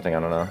loot or something. I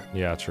don't know.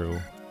 yeah, true.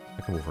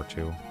 I can move her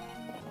too.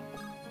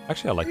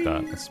 Actually, I like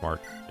that. That's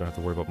smart. Don't have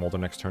to worry about Molder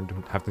next turn to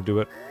have to do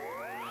it.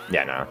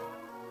 Yeah, no.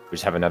 We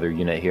just have another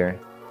unit here.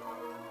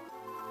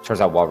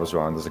 Turns out Wad was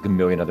wrong. There's like a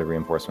million other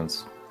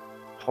reinforcements.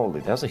 Holy,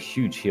 that was a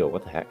huge heal.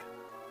 What the heck?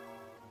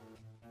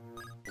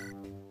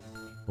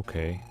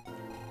 Okay.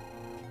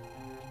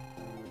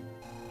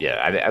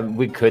 Yeah,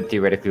 we could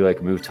theoretically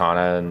like move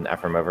Tana and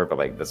Ephraim over, but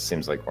like this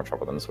seems like more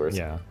trouble than it's worth.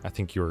 Yeah, I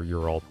think your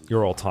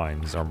all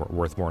times are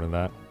worth more than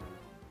that.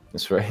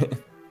 That's right.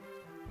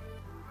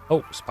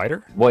 Oh,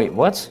 spider? Wait,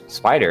 what?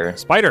 Spider?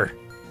 Spider!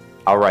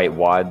 All right,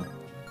 Wad.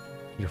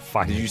 You're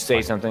fine. Did you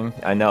say something?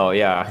 I know,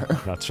 yeah.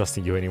 Not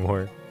trusting you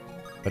anymore.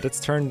 But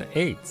it's turn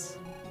 8.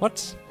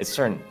 What? It's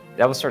turn.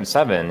 That was turn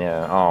 7.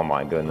 Yeah. Oh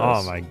my goodness.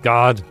 Oh my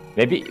god.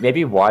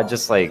 Maybe Wad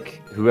just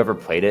like whoever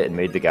played it and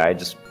made the guy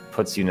just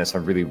puts units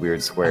on really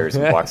weird squares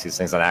and blocks these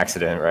things on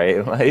accident,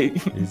 right? Like,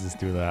 He's just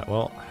do that.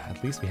 Well,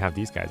 at least we have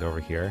these guys over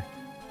here.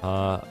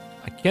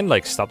 I can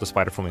like stop the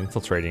spider from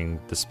infiltrating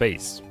the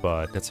space,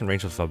 but that's in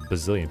range of a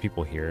bazillion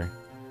people here.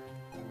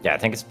 yeah, I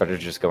think it's better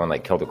to just go and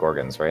like kill the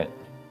gorgons, right?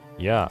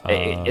 Yeah.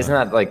 Isn't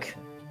that like?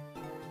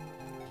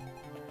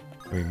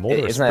 I mean,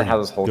 Molder Isn't that how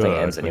this whole thing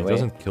good, ends but anyway? It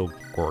doesn't kill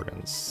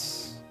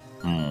gorgons.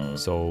 Hmm.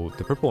 So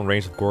the purple in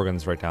range of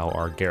gorgons right now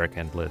are Garrick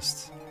and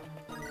List.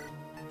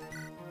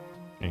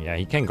 And yeah,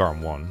 he can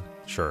Garm one,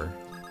 sure.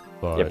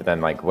 But Yeah, but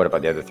then like, what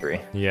about the other three?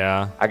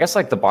 yeah. I guess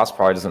like the boss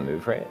probably doesn't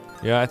move, right?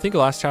 Yeah, I think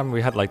last time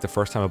we had like the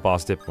first time a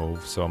boss did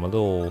move, so I'm a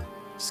little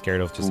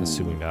scared of just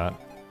assuming that.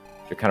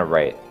 You're kind of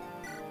right.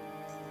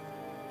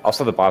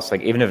 Also, the boss,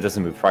 like, even if it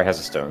doesn't move, probably has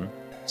a stone.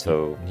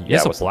 So He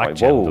has a what's the black point?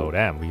 gem Whoa, though,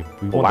 damn. We won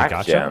the Black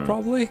gotcha gem.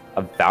 probably?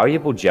 a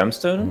valuable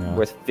gemstone Yeah.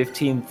 worth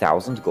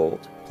 15,000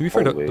 gold. To be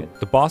fair, Holy.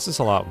 the boss is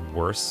a lot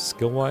worse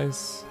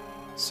skill-wise,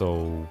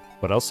 so...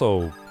 But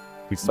also,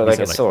 we But, like,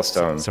 it's still a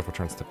stone. several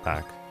turns to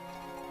back.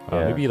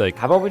 Yeah. Maybe, like...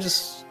 How about we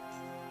just,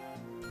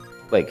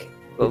 like,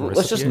 let's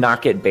just Recipe?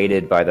 not get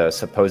baited by the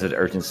supposed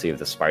urgency of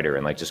the spider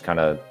and, like, just kind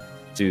of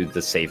do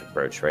the safe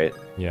approach, right?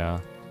 Yeah.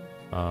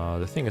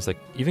 The thing is, like,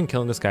 even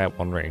killing this guy at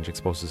one range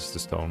exposes the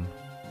stone.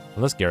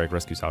 Unless Garrick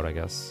rescues out, I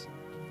guess.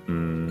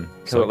 Kill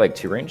So- it, like,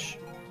 2 range?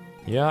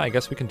 Yeah, I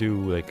guess we can do,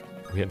 like...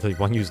 We have to, like,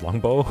 one-use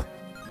longbow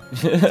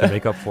to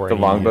make up for The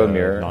any longbow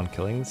mirror.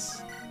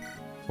 non-killings.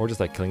 Or just,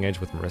 like, killing edge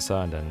with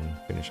Marissa and then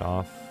finish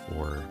off.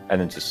 Or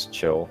And then just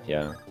chill,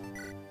 yeah.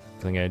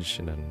 killing edge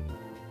and then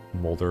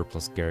Molder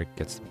plus Garrick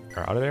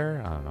are out of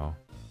there? I don't know.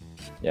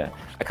 Yeah,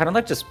 I kind of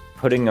like just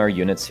putting our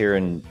units here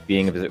and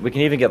being a we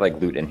can even get like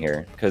loot in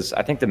here because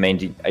I think the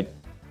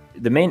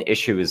main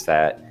issue is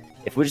that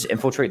if we just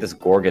infiltrate this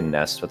gorgon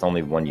nest with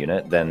only 1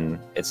 unit, then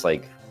it's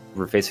like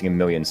we're facing a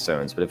million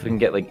stones. But if we can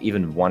get like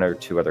even 1 or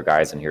 2 other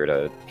guys in here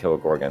to kill a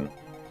gorgon,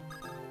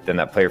 then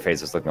that player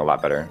phase is looking a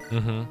lot better.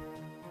 Mm-hmm.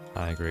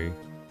 I agree.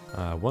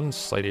 One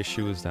slight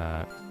issue is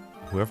that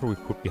whoever we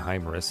put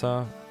behind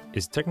Marissa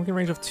is technically in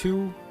range of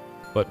 2,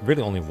 but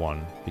really only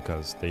 1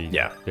 because they're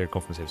going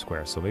from the same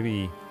square. So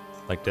maybe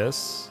like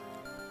this,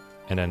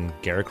 and then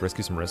Garrick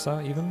rescues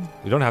Marissa. Even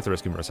we don't have to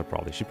rescue Marissa.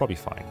 Probably she's probably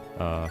fine.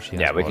 She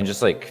has We can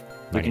just like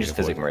we 90 can just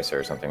physic wood. Marissa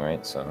or something,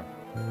 right? So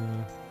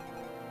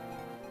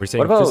We're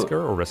saying about- physic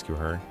her or rescue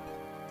her.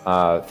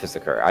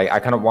 physic her. I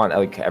kind of want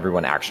like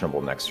everyone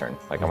actionable next turn.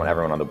 Like I want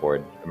everyone on the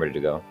board. I'm ready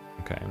to go.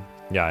 Okay.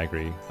 Yeah, I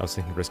agree. I was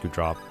thinking rescue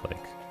drop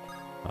like.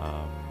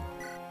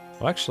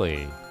 Well,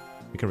 actually,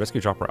 we can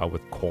rescue drop her out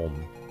with Colm.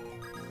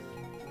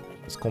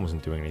 This Colm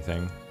isn't doing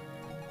anything.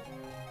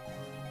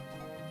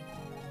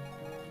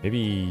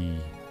 Maybe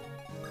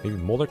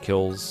Molder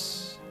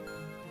kills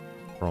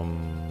from...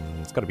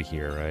 It's gotta be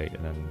here, right?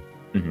 And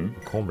then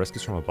Colm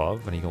rescues from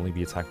above, and he can only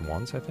be attacked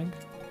once, I think?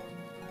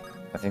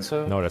 I think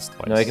so. No, that's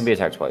twice. No, he can be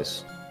attacked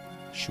twice.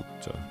 Shoot.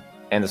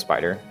 And the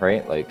spider,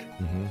 right? Like,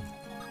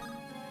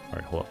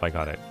 Alright, hold up, I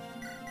got it.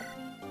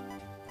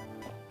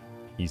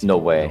 Easy. No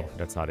way. No,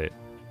 that's not it.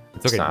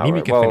 It's it's okay, not Nimi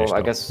right. can Well, finish, I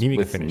though. guess Nimi can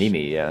with finish.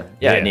 Nimi, yeah.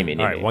 Yeah, Nimi.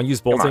 Alright, one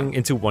use Come on. bolting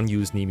into one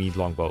use Nimi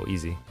longbow.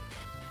 Easy.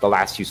 The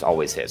last use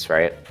always hits,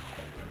 right?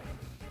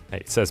 Hey,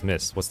 it says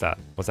miss. What's that?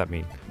 What's that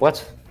mean?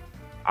 What?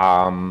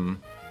 I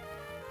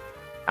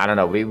don't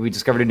know. We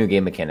discovered a new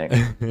game mechanic.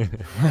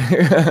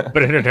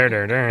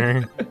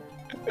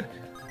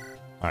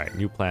 Alright,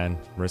 new plan.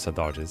 Marissa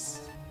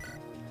dodges.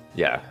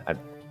 Yeah.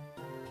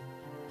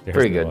 There's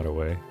Pretty no good. other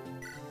way.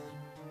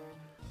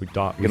 We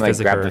can can, like,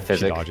 physic grab her, the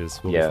physic. she dodges.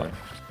 We'll Yeah. be fine.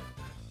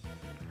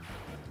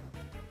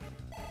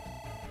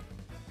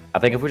 I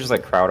think if we just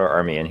like crowd our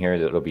army in here,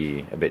 it'll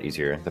be a bit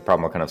easier. The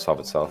problem will kind of solve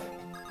itself.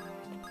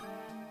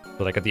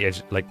 But like at the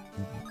edge, like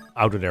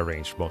out of their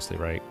range mostly,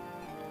 right?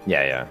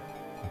 Yeah, yeah.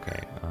 Okay.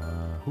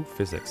 Who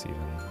physics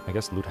even? I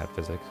guess Loot had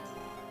physic.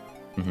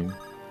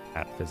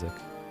 Had physic.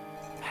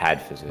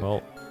 Had physics.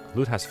 Well,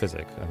 Loot has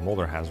physic, and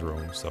Molder has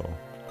room, so...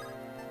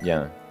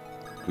 Yeah.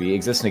 We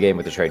exist in a game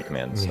with the trade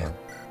commands. So.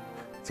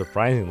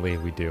 Surprisingly,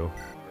 we do.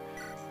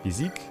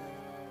 Physique?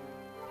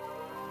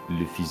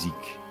 Le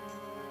physique.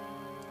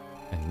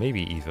 And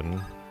maybe even...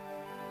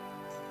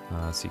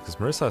 let's see, because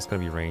Marissa is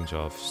going to be range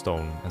of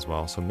stone as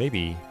well, so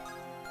maybe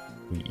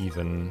we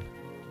even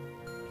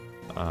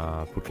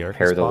put Garrick in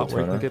Pair a the spot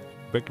where Latona.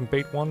 we can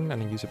bait one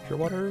and then use a pure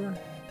water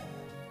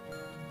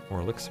or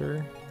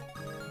elixir.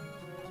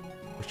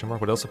 Question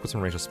mark, but it also puts him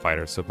in range of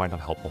spiders, so it might not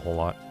help a whole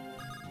lot.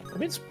 I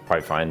mean, it's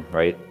probably fine,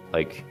 right?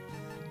 Like,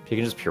 if you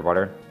can just pure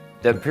water.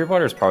 The pure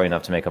water is probably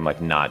enough to make him,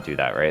 like, not do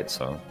that, right?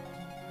 So,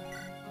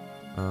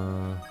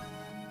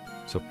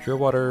 So pure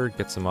water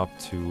gets him up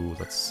to,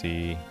 let's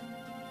see,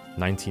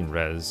 19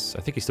 res.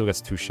 I think he still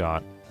gets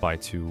 2-shot by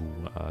 2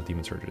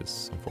 demon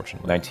surges,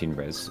 unfortunately. 19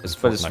 res.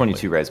 But it's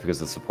 22 res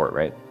because of the support,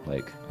 right?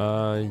 Like,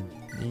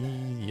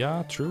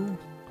 Yeah, true.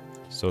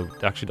 So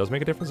it actually does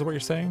make a difference, is what you're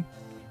saying?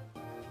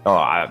 oh,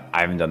 I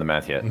haven't done the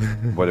math yet.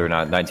 Whether or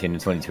not 19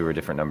 and 22 are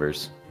different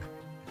numbers.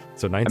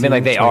 So 19,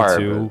 like, they are,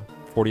 22,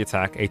 40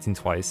 attack, 18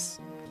 twice.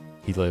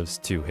 He lives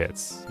 2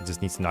 hits. He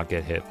just needs to not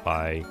get hit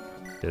by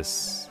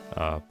this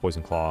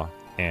Poison Claw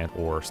and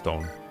or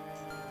stone.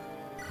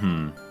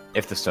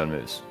 If the stone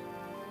moves.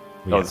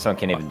 Yeah. Oh, the stone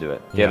can't even do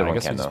it. The Yeah, other I one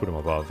guess we can, just though. put him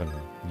above and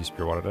use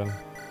Pure Water then.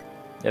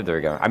 Yeah, there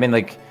we go. I mean,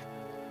 like,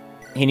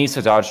 he needs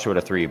to dodge 2 out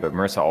of 3, but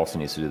Marissa also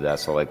needs to do that,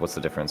 so, like, what's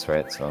the difference,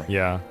 right? So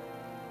Yeah.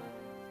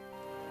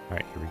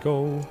 Alright, here we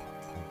go.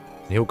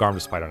 And he'll Garm the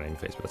Spider on any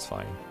face, but that's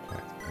fine. Right,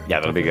 yeah,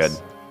 that'll be good.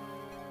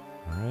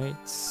 Alright.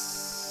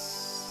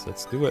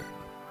 Let's do it.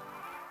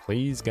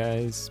 Please,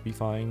 guys, be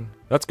fine.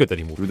 That's good that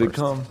he moved Here they first.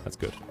 come. That's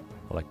good.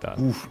 I like that.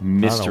 Oof,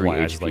 mystery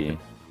why, I just like HP. it.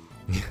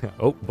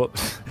 Oh, but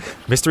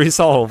mystery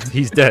solved.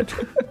 He's dead.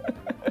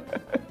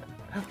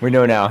 We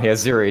know now, he has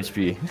 0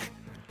 HP.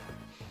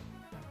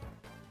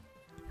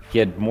 He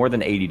had more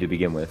than 80 to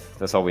begin with.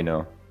 That's all we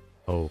know.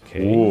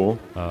 Okay. Ooh.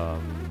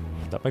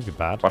 That might be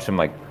bad. Watch him,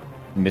 like,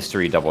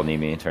 mystery double knee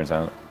me, it turns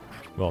out.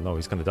 Well, no,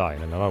 he's gonna die,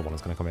 and another one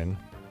is gonna come in.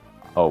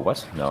 Oh,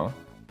 what? No.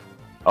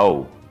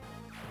 Oh,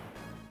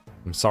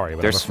 I'm sorry,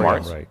 but They're I'm afraid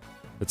I'm smart. right.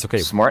 It's okay.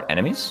 smart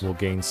enemies? We'll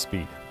gain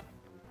speed.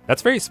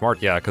 That's very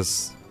smart, yeah,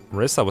 because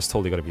Marissa was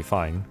totally gonna be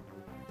fine.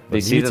 But They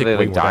you see need to that they, take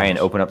way like, more die and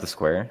damage. open up the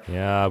square?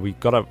 Yeah, we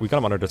got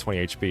him under the 20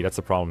 HP. That's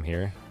the problem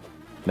here.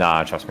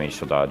 Nah, trust me,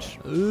 she'll dodge.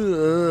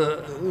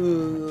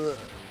 Ugh.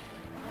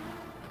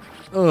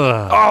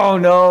 Oh,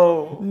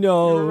 no!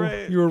 No,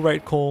 you were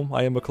right, Colm.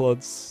 I am a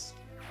klutz.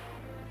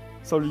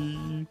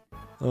 Sorry.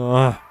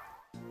 Uh,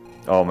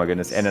 Oh my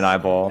goodness, and an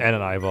eyeball. and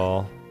an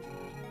eyeball.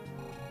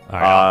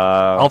 Alright,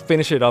 I'll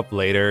finish it up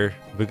later.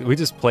 We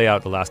just play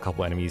out the last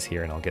couple enemies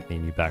here, and I'll get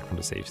Nimi back from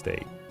the save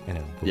state. And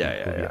then we'll be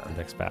at the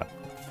next map,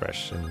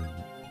 fresh and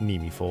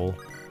Nimi full.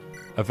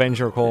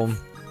 Avenger, Colm.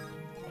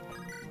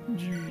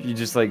 He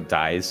just, like,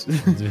 dies.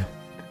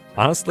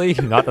 Honestly,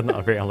 not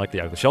very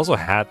unlikely. She also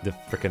had the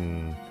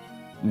freaking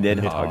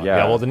Nidhogg, yeah.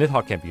 Yeah, well, the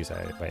Nidhogg can't be used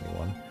by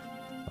anyone.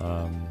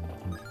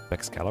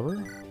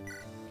 Excalibur?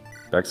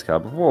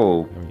 Excalibur.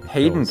 Whoa. I mean,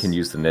 Hayden kills. can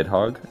use the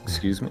Nidhogg.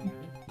 Excuse me.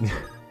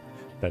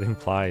 That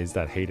implies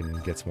that Hayden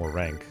gets more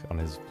rank on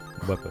his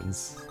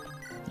weapons.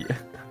 Yeah.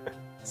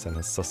 It's a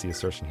sussy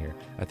assertion here.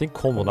 I think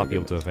Colm will not be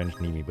able to avenge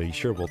Nimi, but he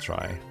sure will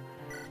try.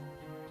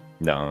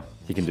 No,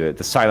 he can do it.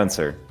 The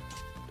silencer.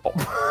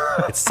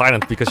 It's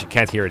silent because you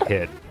can't hear it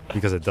hit,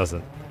 because it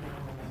doesn't.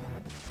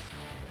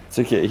 It's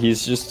okay.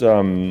 He's just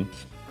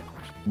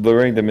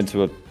luring them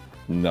into a.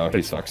 No,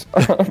 he sucks.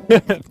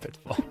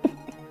 Pitfall.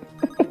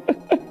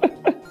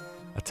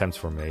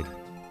 Attempts were made.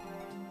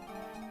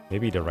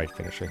 Maybe the right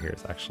finisher here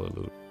is actually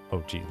loot.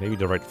 Oh geez, maybe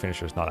the right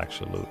finisher is not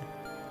actually loot.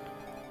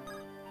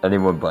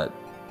 Anyone but.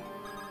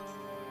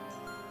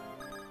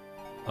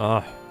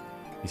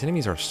 These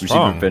enemies are We should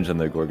strong. revenge on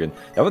the Gorgon.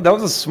 That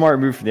was a smart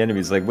move for the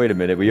enemies. Like, wait a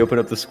minute, we open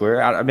up the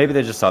square. Maybe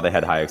they just saw they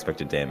had high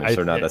expected damage.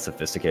 They're not that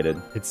sophisticated.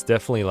 It's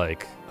definitely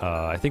like,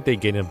 I think they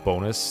gain a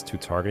bonus to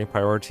targeting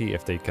priority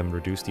if they can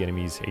reduce the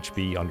enemy's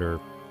HP under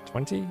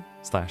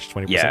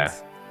 20/20%. Yeah.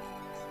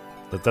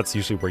 That's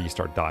usually where you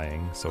start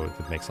dying, so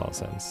it makes a lot of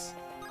sense.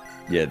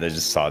 Yeah, they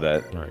just saw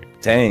that. All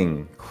right.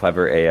 Dang,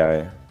 clever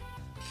AI.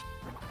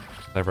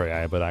 Clever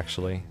AI, but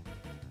actually,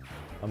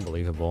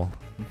 unbelievable.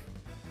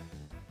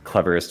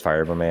 Cleverest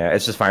Fire Emblem AI.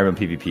 It's just Fire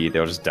Emblem PvP.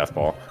 They'll just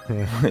deathball.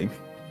 Like,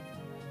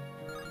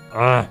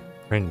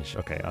 Cringe.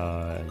 Okay,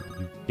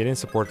 you get in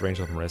support range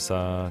of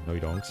Marissa. No, you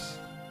don't.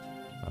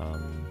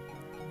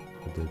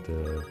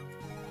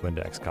 When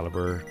the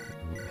Excalibur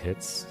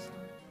hits.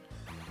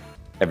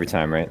 every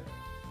time, right?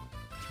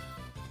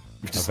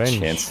 We just Avenge.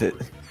 chanced it.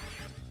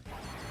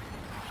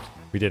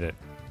 We did it.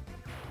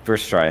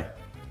 First try.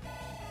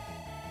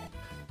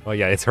 Oh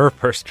yeah, it's her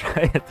first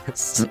try at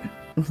this.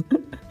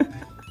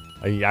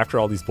 I mean, after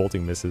all these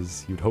bolting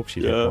misses, you'd hope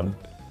she'd hit Yeah. one.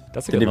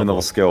 That's a Didn't good even level.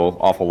 level skill.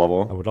 Awful I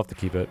level. would love to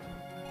keep it.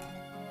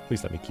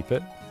 Please let me keep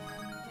it.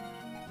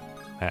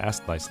 I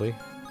asked nicely.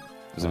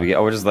 So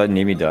we're just letting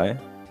Nimi die?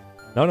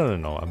 No.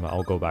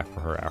 I'll go back for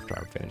her after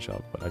I finish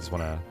up. But I just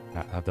want to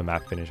have the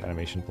map finish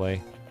animation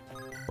play.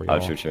 For Oh,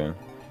 y'all. true.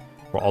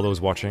 For all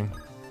those watching.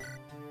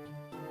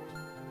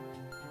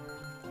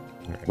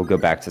 Alright. We'll go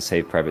back to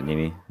save Private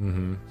Nimi.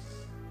 Mm-hmm.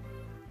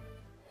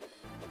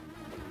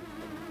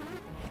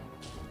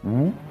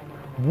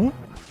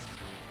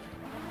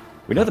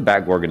 We know the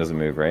Bat Gorgon doesn't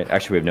move, right?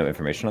 Actually, we have no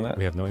information on that.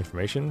 We have no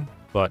information,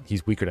 but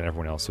he's weaker than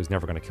everyone else, so he's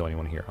never going to kill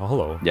anyone here. Oh,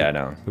 hello. Yeah, I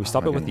know. Can we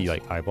stop Oh it my with the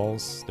goodness. like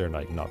eyeballs? They're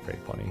like not very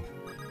funny.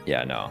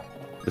 Yeah, no.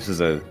 This is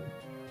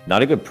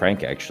not a good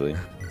prank, actually.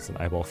 It's an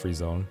eyeball-free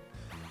zone.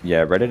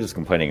 Yeah, Reddit is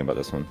complaining about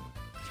this one.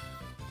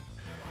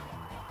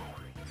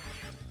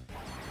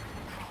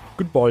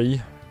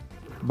 Goodbye.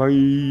 Bye. I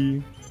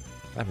mean,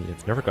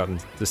 I've never gotten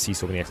to see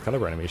so many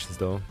Excalibur animations,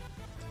 though.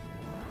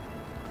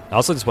 I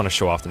also just want to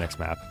show off the next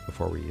map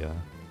before we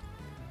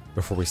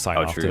sign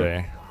Oh, off true.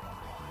 today.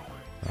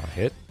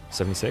 Hit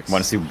 76.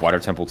 Want to see Water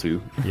Temple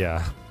 2?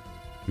 Yeah.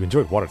 You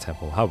enjoyed Water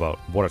Temple. How about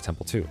Water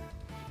Temple 2?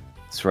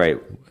 That's right.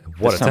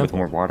 Water This time with Temple.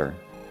 more water.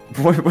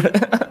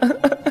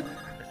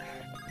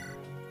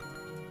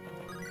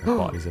 My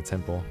body's a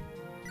temple.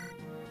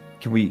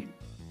 Can we...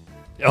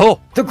 Oh!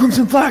 The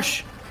Crimson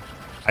Flash!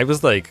 I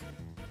was like,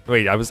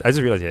 wait, I just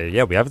realized,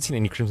 yeah, we haven't seen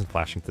any Crimson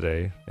flashing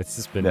today. It's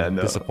just been Yeah,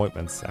 no.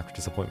 disappointments after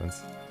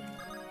disappointments.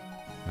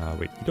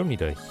 Wait, you don't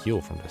need a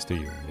heal from this, do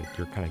you?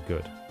 You're kind of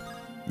good.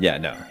 Yeah,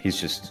 no, he's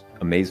just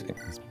amazing.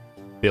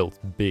 Built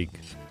big.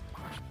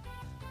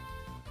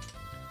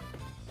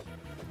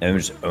 And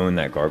just own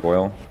that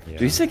gargoyle. Yeah.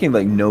 Dude, he's taking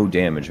like no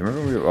damage.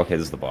 Remember we were okay.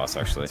 This is the boss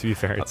actually. To be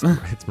fair, it's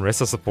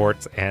Marissa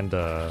support and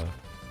the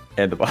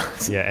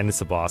boss. yeah, and it's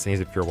the boss, and he's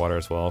a pure water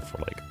as well. For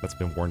like that's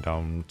been worn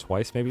down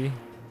twice, maybe.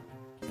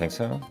 I think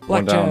so. Black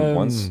Worn down gem.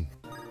 once.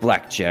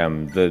 Black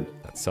gem. That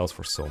sells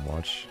for so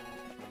much.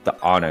 The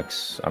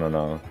onyx. I don't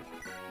know.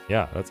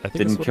 Yeah, I think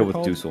Didn't that's what kill they're with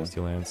called. Dusel.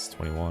 Steel Lance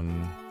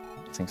 21.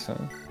 I think so.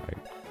 Right.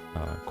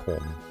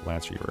 Colm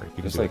Lance Reaver. You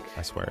can There's do like it,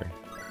 I swear.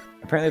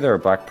 Apparently there are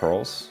black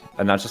pearls,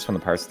 and not just from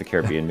the Pirates of the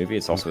Caribbean movie.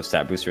 It's also a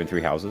stat booster in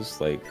 3 houses.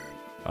 Like,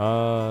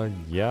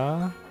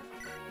 yeah.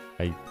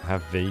 I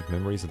have vague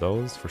memories of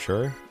those for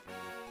sure.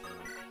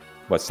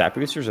 what, stat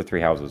boosters or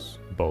 3 houses?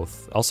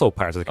 Both. Also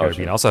Pirates of the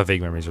Caribbean. Sure. I also have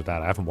vague memories of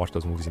that. I haven't watched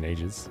those movies in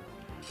ages.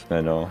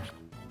 I know.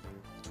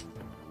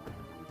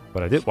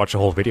 But I did watch a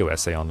whole video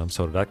essay on them,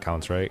 so that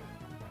counts, right?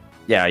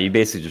 Yeah, you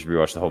basically just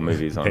rewatched the whole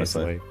movies,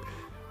 honestly. Basically.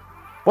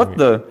 What I mean,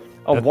 the?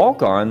 A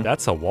walk-on?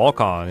 That's a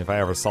walk-on if I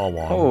ever saw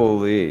one.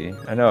 Holy.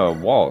 I know,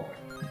 walk.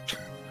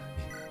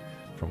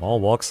 From all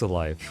walks of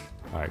life.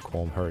 Alright,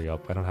 Colm, hurry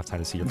up. I don't have time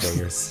to see your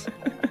failures.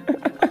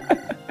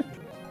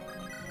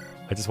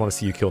 I just want to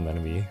see you kill an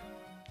enemy.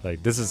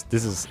 Like, this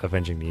is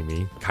avenging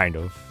me, kind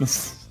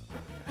of.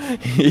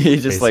 He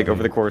just, like, Basically.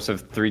 over the course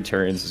of 3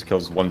 turns, just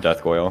kills 1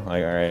 death goyle.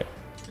 Like, alright.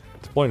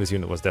 Deploying this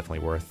unit was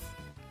definitely worth.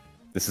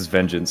 This is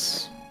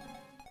vengeance.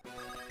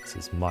 This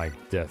is my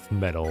death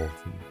metal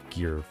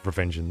gear for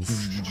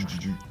vengeance.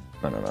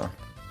 I don't know.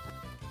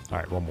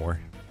 Alright, one more.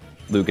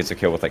 Luke gets a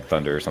kill with, like,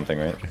 thunder or something,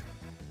 right?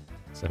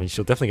 So, I mean,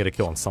 she'll definitely get a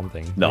kill on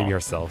something. No. Maybe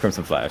herself.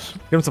 Crimson Flash.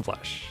 Crimson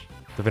Flash.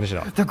 To finish it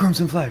off. The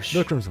Crimson Flash.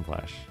 The Crimson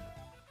Flash.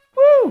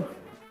 Woo!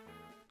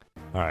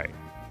 Alright.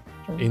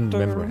 In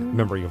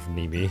memory of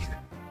Nimi.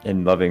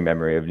 In loving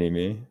memory of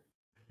Nimi.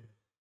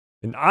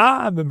 In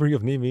memory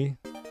of Nimi.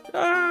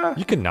 Ah!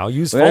 You can now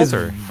use Where's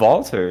Falter.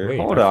 Valter? Wait,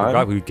 Hold I on.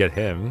 forgot we'd get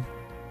him.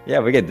 Yeah,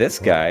 we get this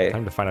guy.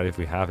 Time to find out if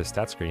we have his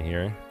stat screen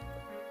here.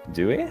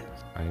 Do we?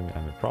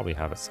 I probably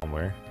have it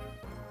somewhere.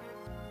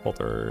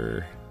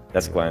 Valter.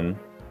 That's Glenn.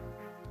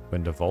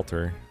 Window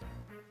Valter.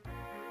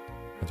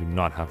 I do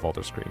not have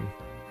Valter screen.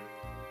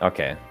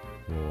 Okay.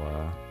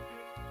 We'll,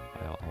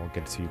 I'll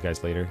get it to you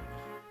guys later.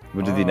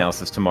 We'll do the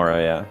analysis tomorrow,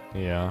 yeah.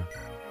 Yeah.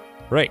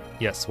 Right.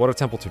 Yes. Water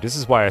Temple 2. This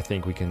is why I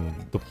think we can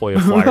deploy a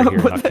flyer here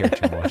and not care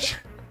too much.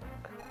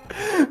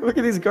 Look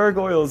at these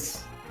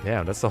gargoyles.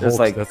 Yeah, that's the There's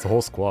whole like- that's the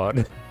whole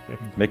squad.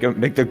 Make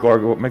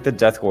the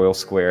death goyle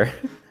square.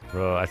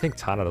 Bro, I think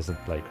Tana doesn't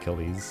like kill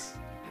these.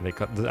 I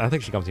don't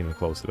think she comes even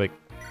close. Like,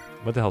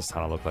 what the hell does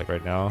Tana look like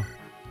right now?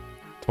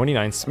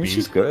 29 speed. I mean,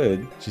 she's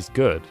good. She's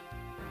good,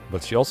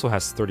 but she also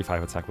has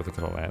 35 attack with the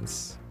Kettle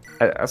Lance.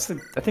 I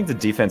think the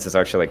defense is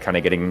actually like kind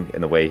of getting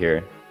in the way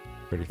here.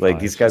 35. Like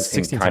these guys She's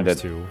can 16 kind of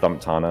times 2.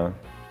 thump Tana.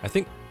 I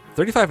think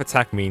 35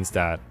 attack means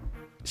that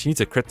she needs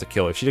a crit to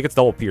kill. If she gets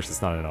double pierce,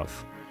 it's not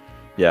enough.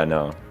 Yeah,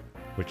 no.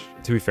 Which,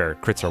 to be fair,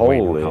 crits are way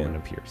more Holy. common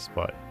than pierce,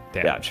 but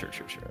damn. Yeah, sure.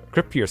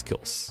 Crit pierce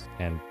kills,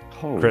 and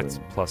Holy. crit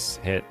plus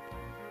hit,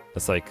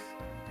 that's like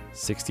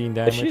 16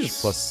 damage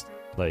she's- plus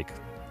like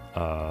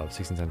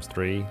 16 times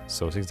 3,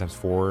 so 16 times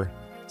 4,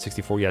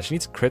 64. Yeah, she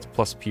needs crit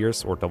plus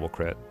pierce or double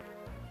crit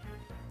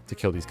to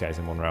kill these guys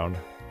in one round.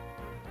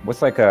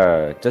 What's like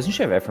a... Doesn't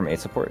she have F from 8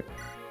 support?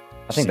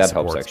 I think She that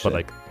helps, supports, actually. But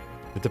like,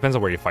 it depends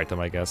on where you fight them,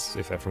 I guess,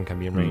 if Ephraim can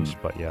be in range,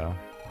 but yeah.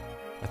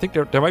 I think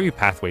there might be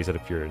pathways that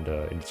appear in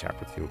the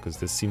chapter too, because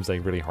this seems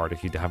like really hard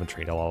if you haven't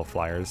trained a lot of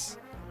flyers.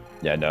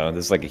 Yeah, no,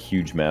 this is like a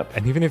huge map.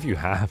 And even if you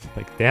have,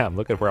 like, damn,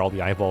 look at where all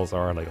the eyeballs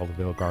are, like all the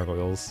middle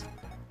gargoyles.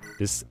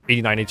 This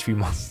 89 HP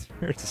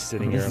monster just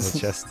sitting here on the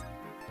chest.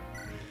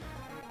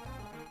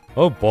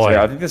 Oh boy. So,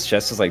 yeah, I think this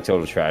chest is like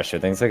total trash. I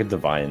think it's like a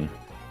divine.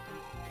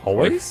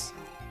 Always?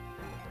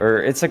 Or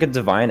it's like a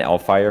divine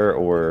Elfire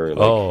or like...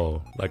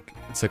 Oh, like,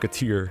 it's like a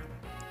tier.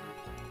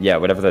 Yeah,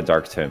 whatever the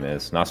dark tome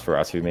is.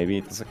 Nosferatu,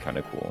 maybe? That's like kind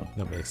of cool.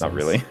 That makes Not sense.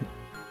 really.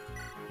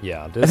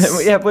 Yeah,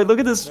 this... Yeah, but look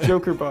at this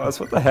Joker boss.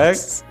 What the heck?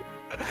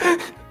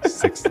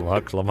 6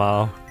 luck,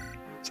 Lamau.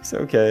 It's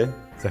okay.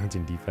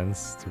 17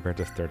 defense compared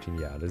to 13.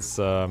 Yeah, this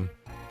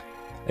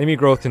enemy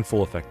growth in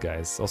full effect,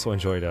 guys. Also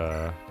enjoyed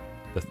the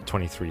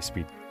 23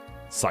 speed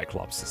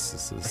Cyclops.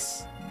 This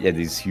is Yeah,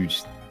 these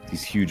huge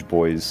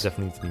boys.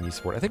 definitely need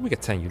support. I think we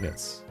get 10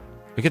 units.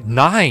 We get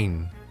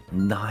 9.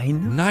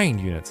 9? 9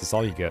 units. That's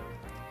all you get.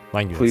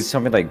 9 units. Please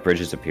tell me like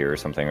bridges appear or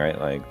something, right?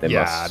 Like they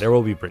yeah, must. there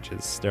will be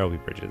bridges. There will be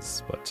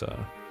bridges, but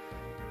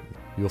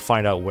you'll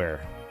find out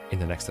where in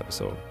the next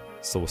episode.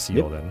 So we'll see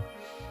you all then.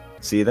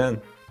 See you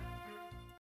then.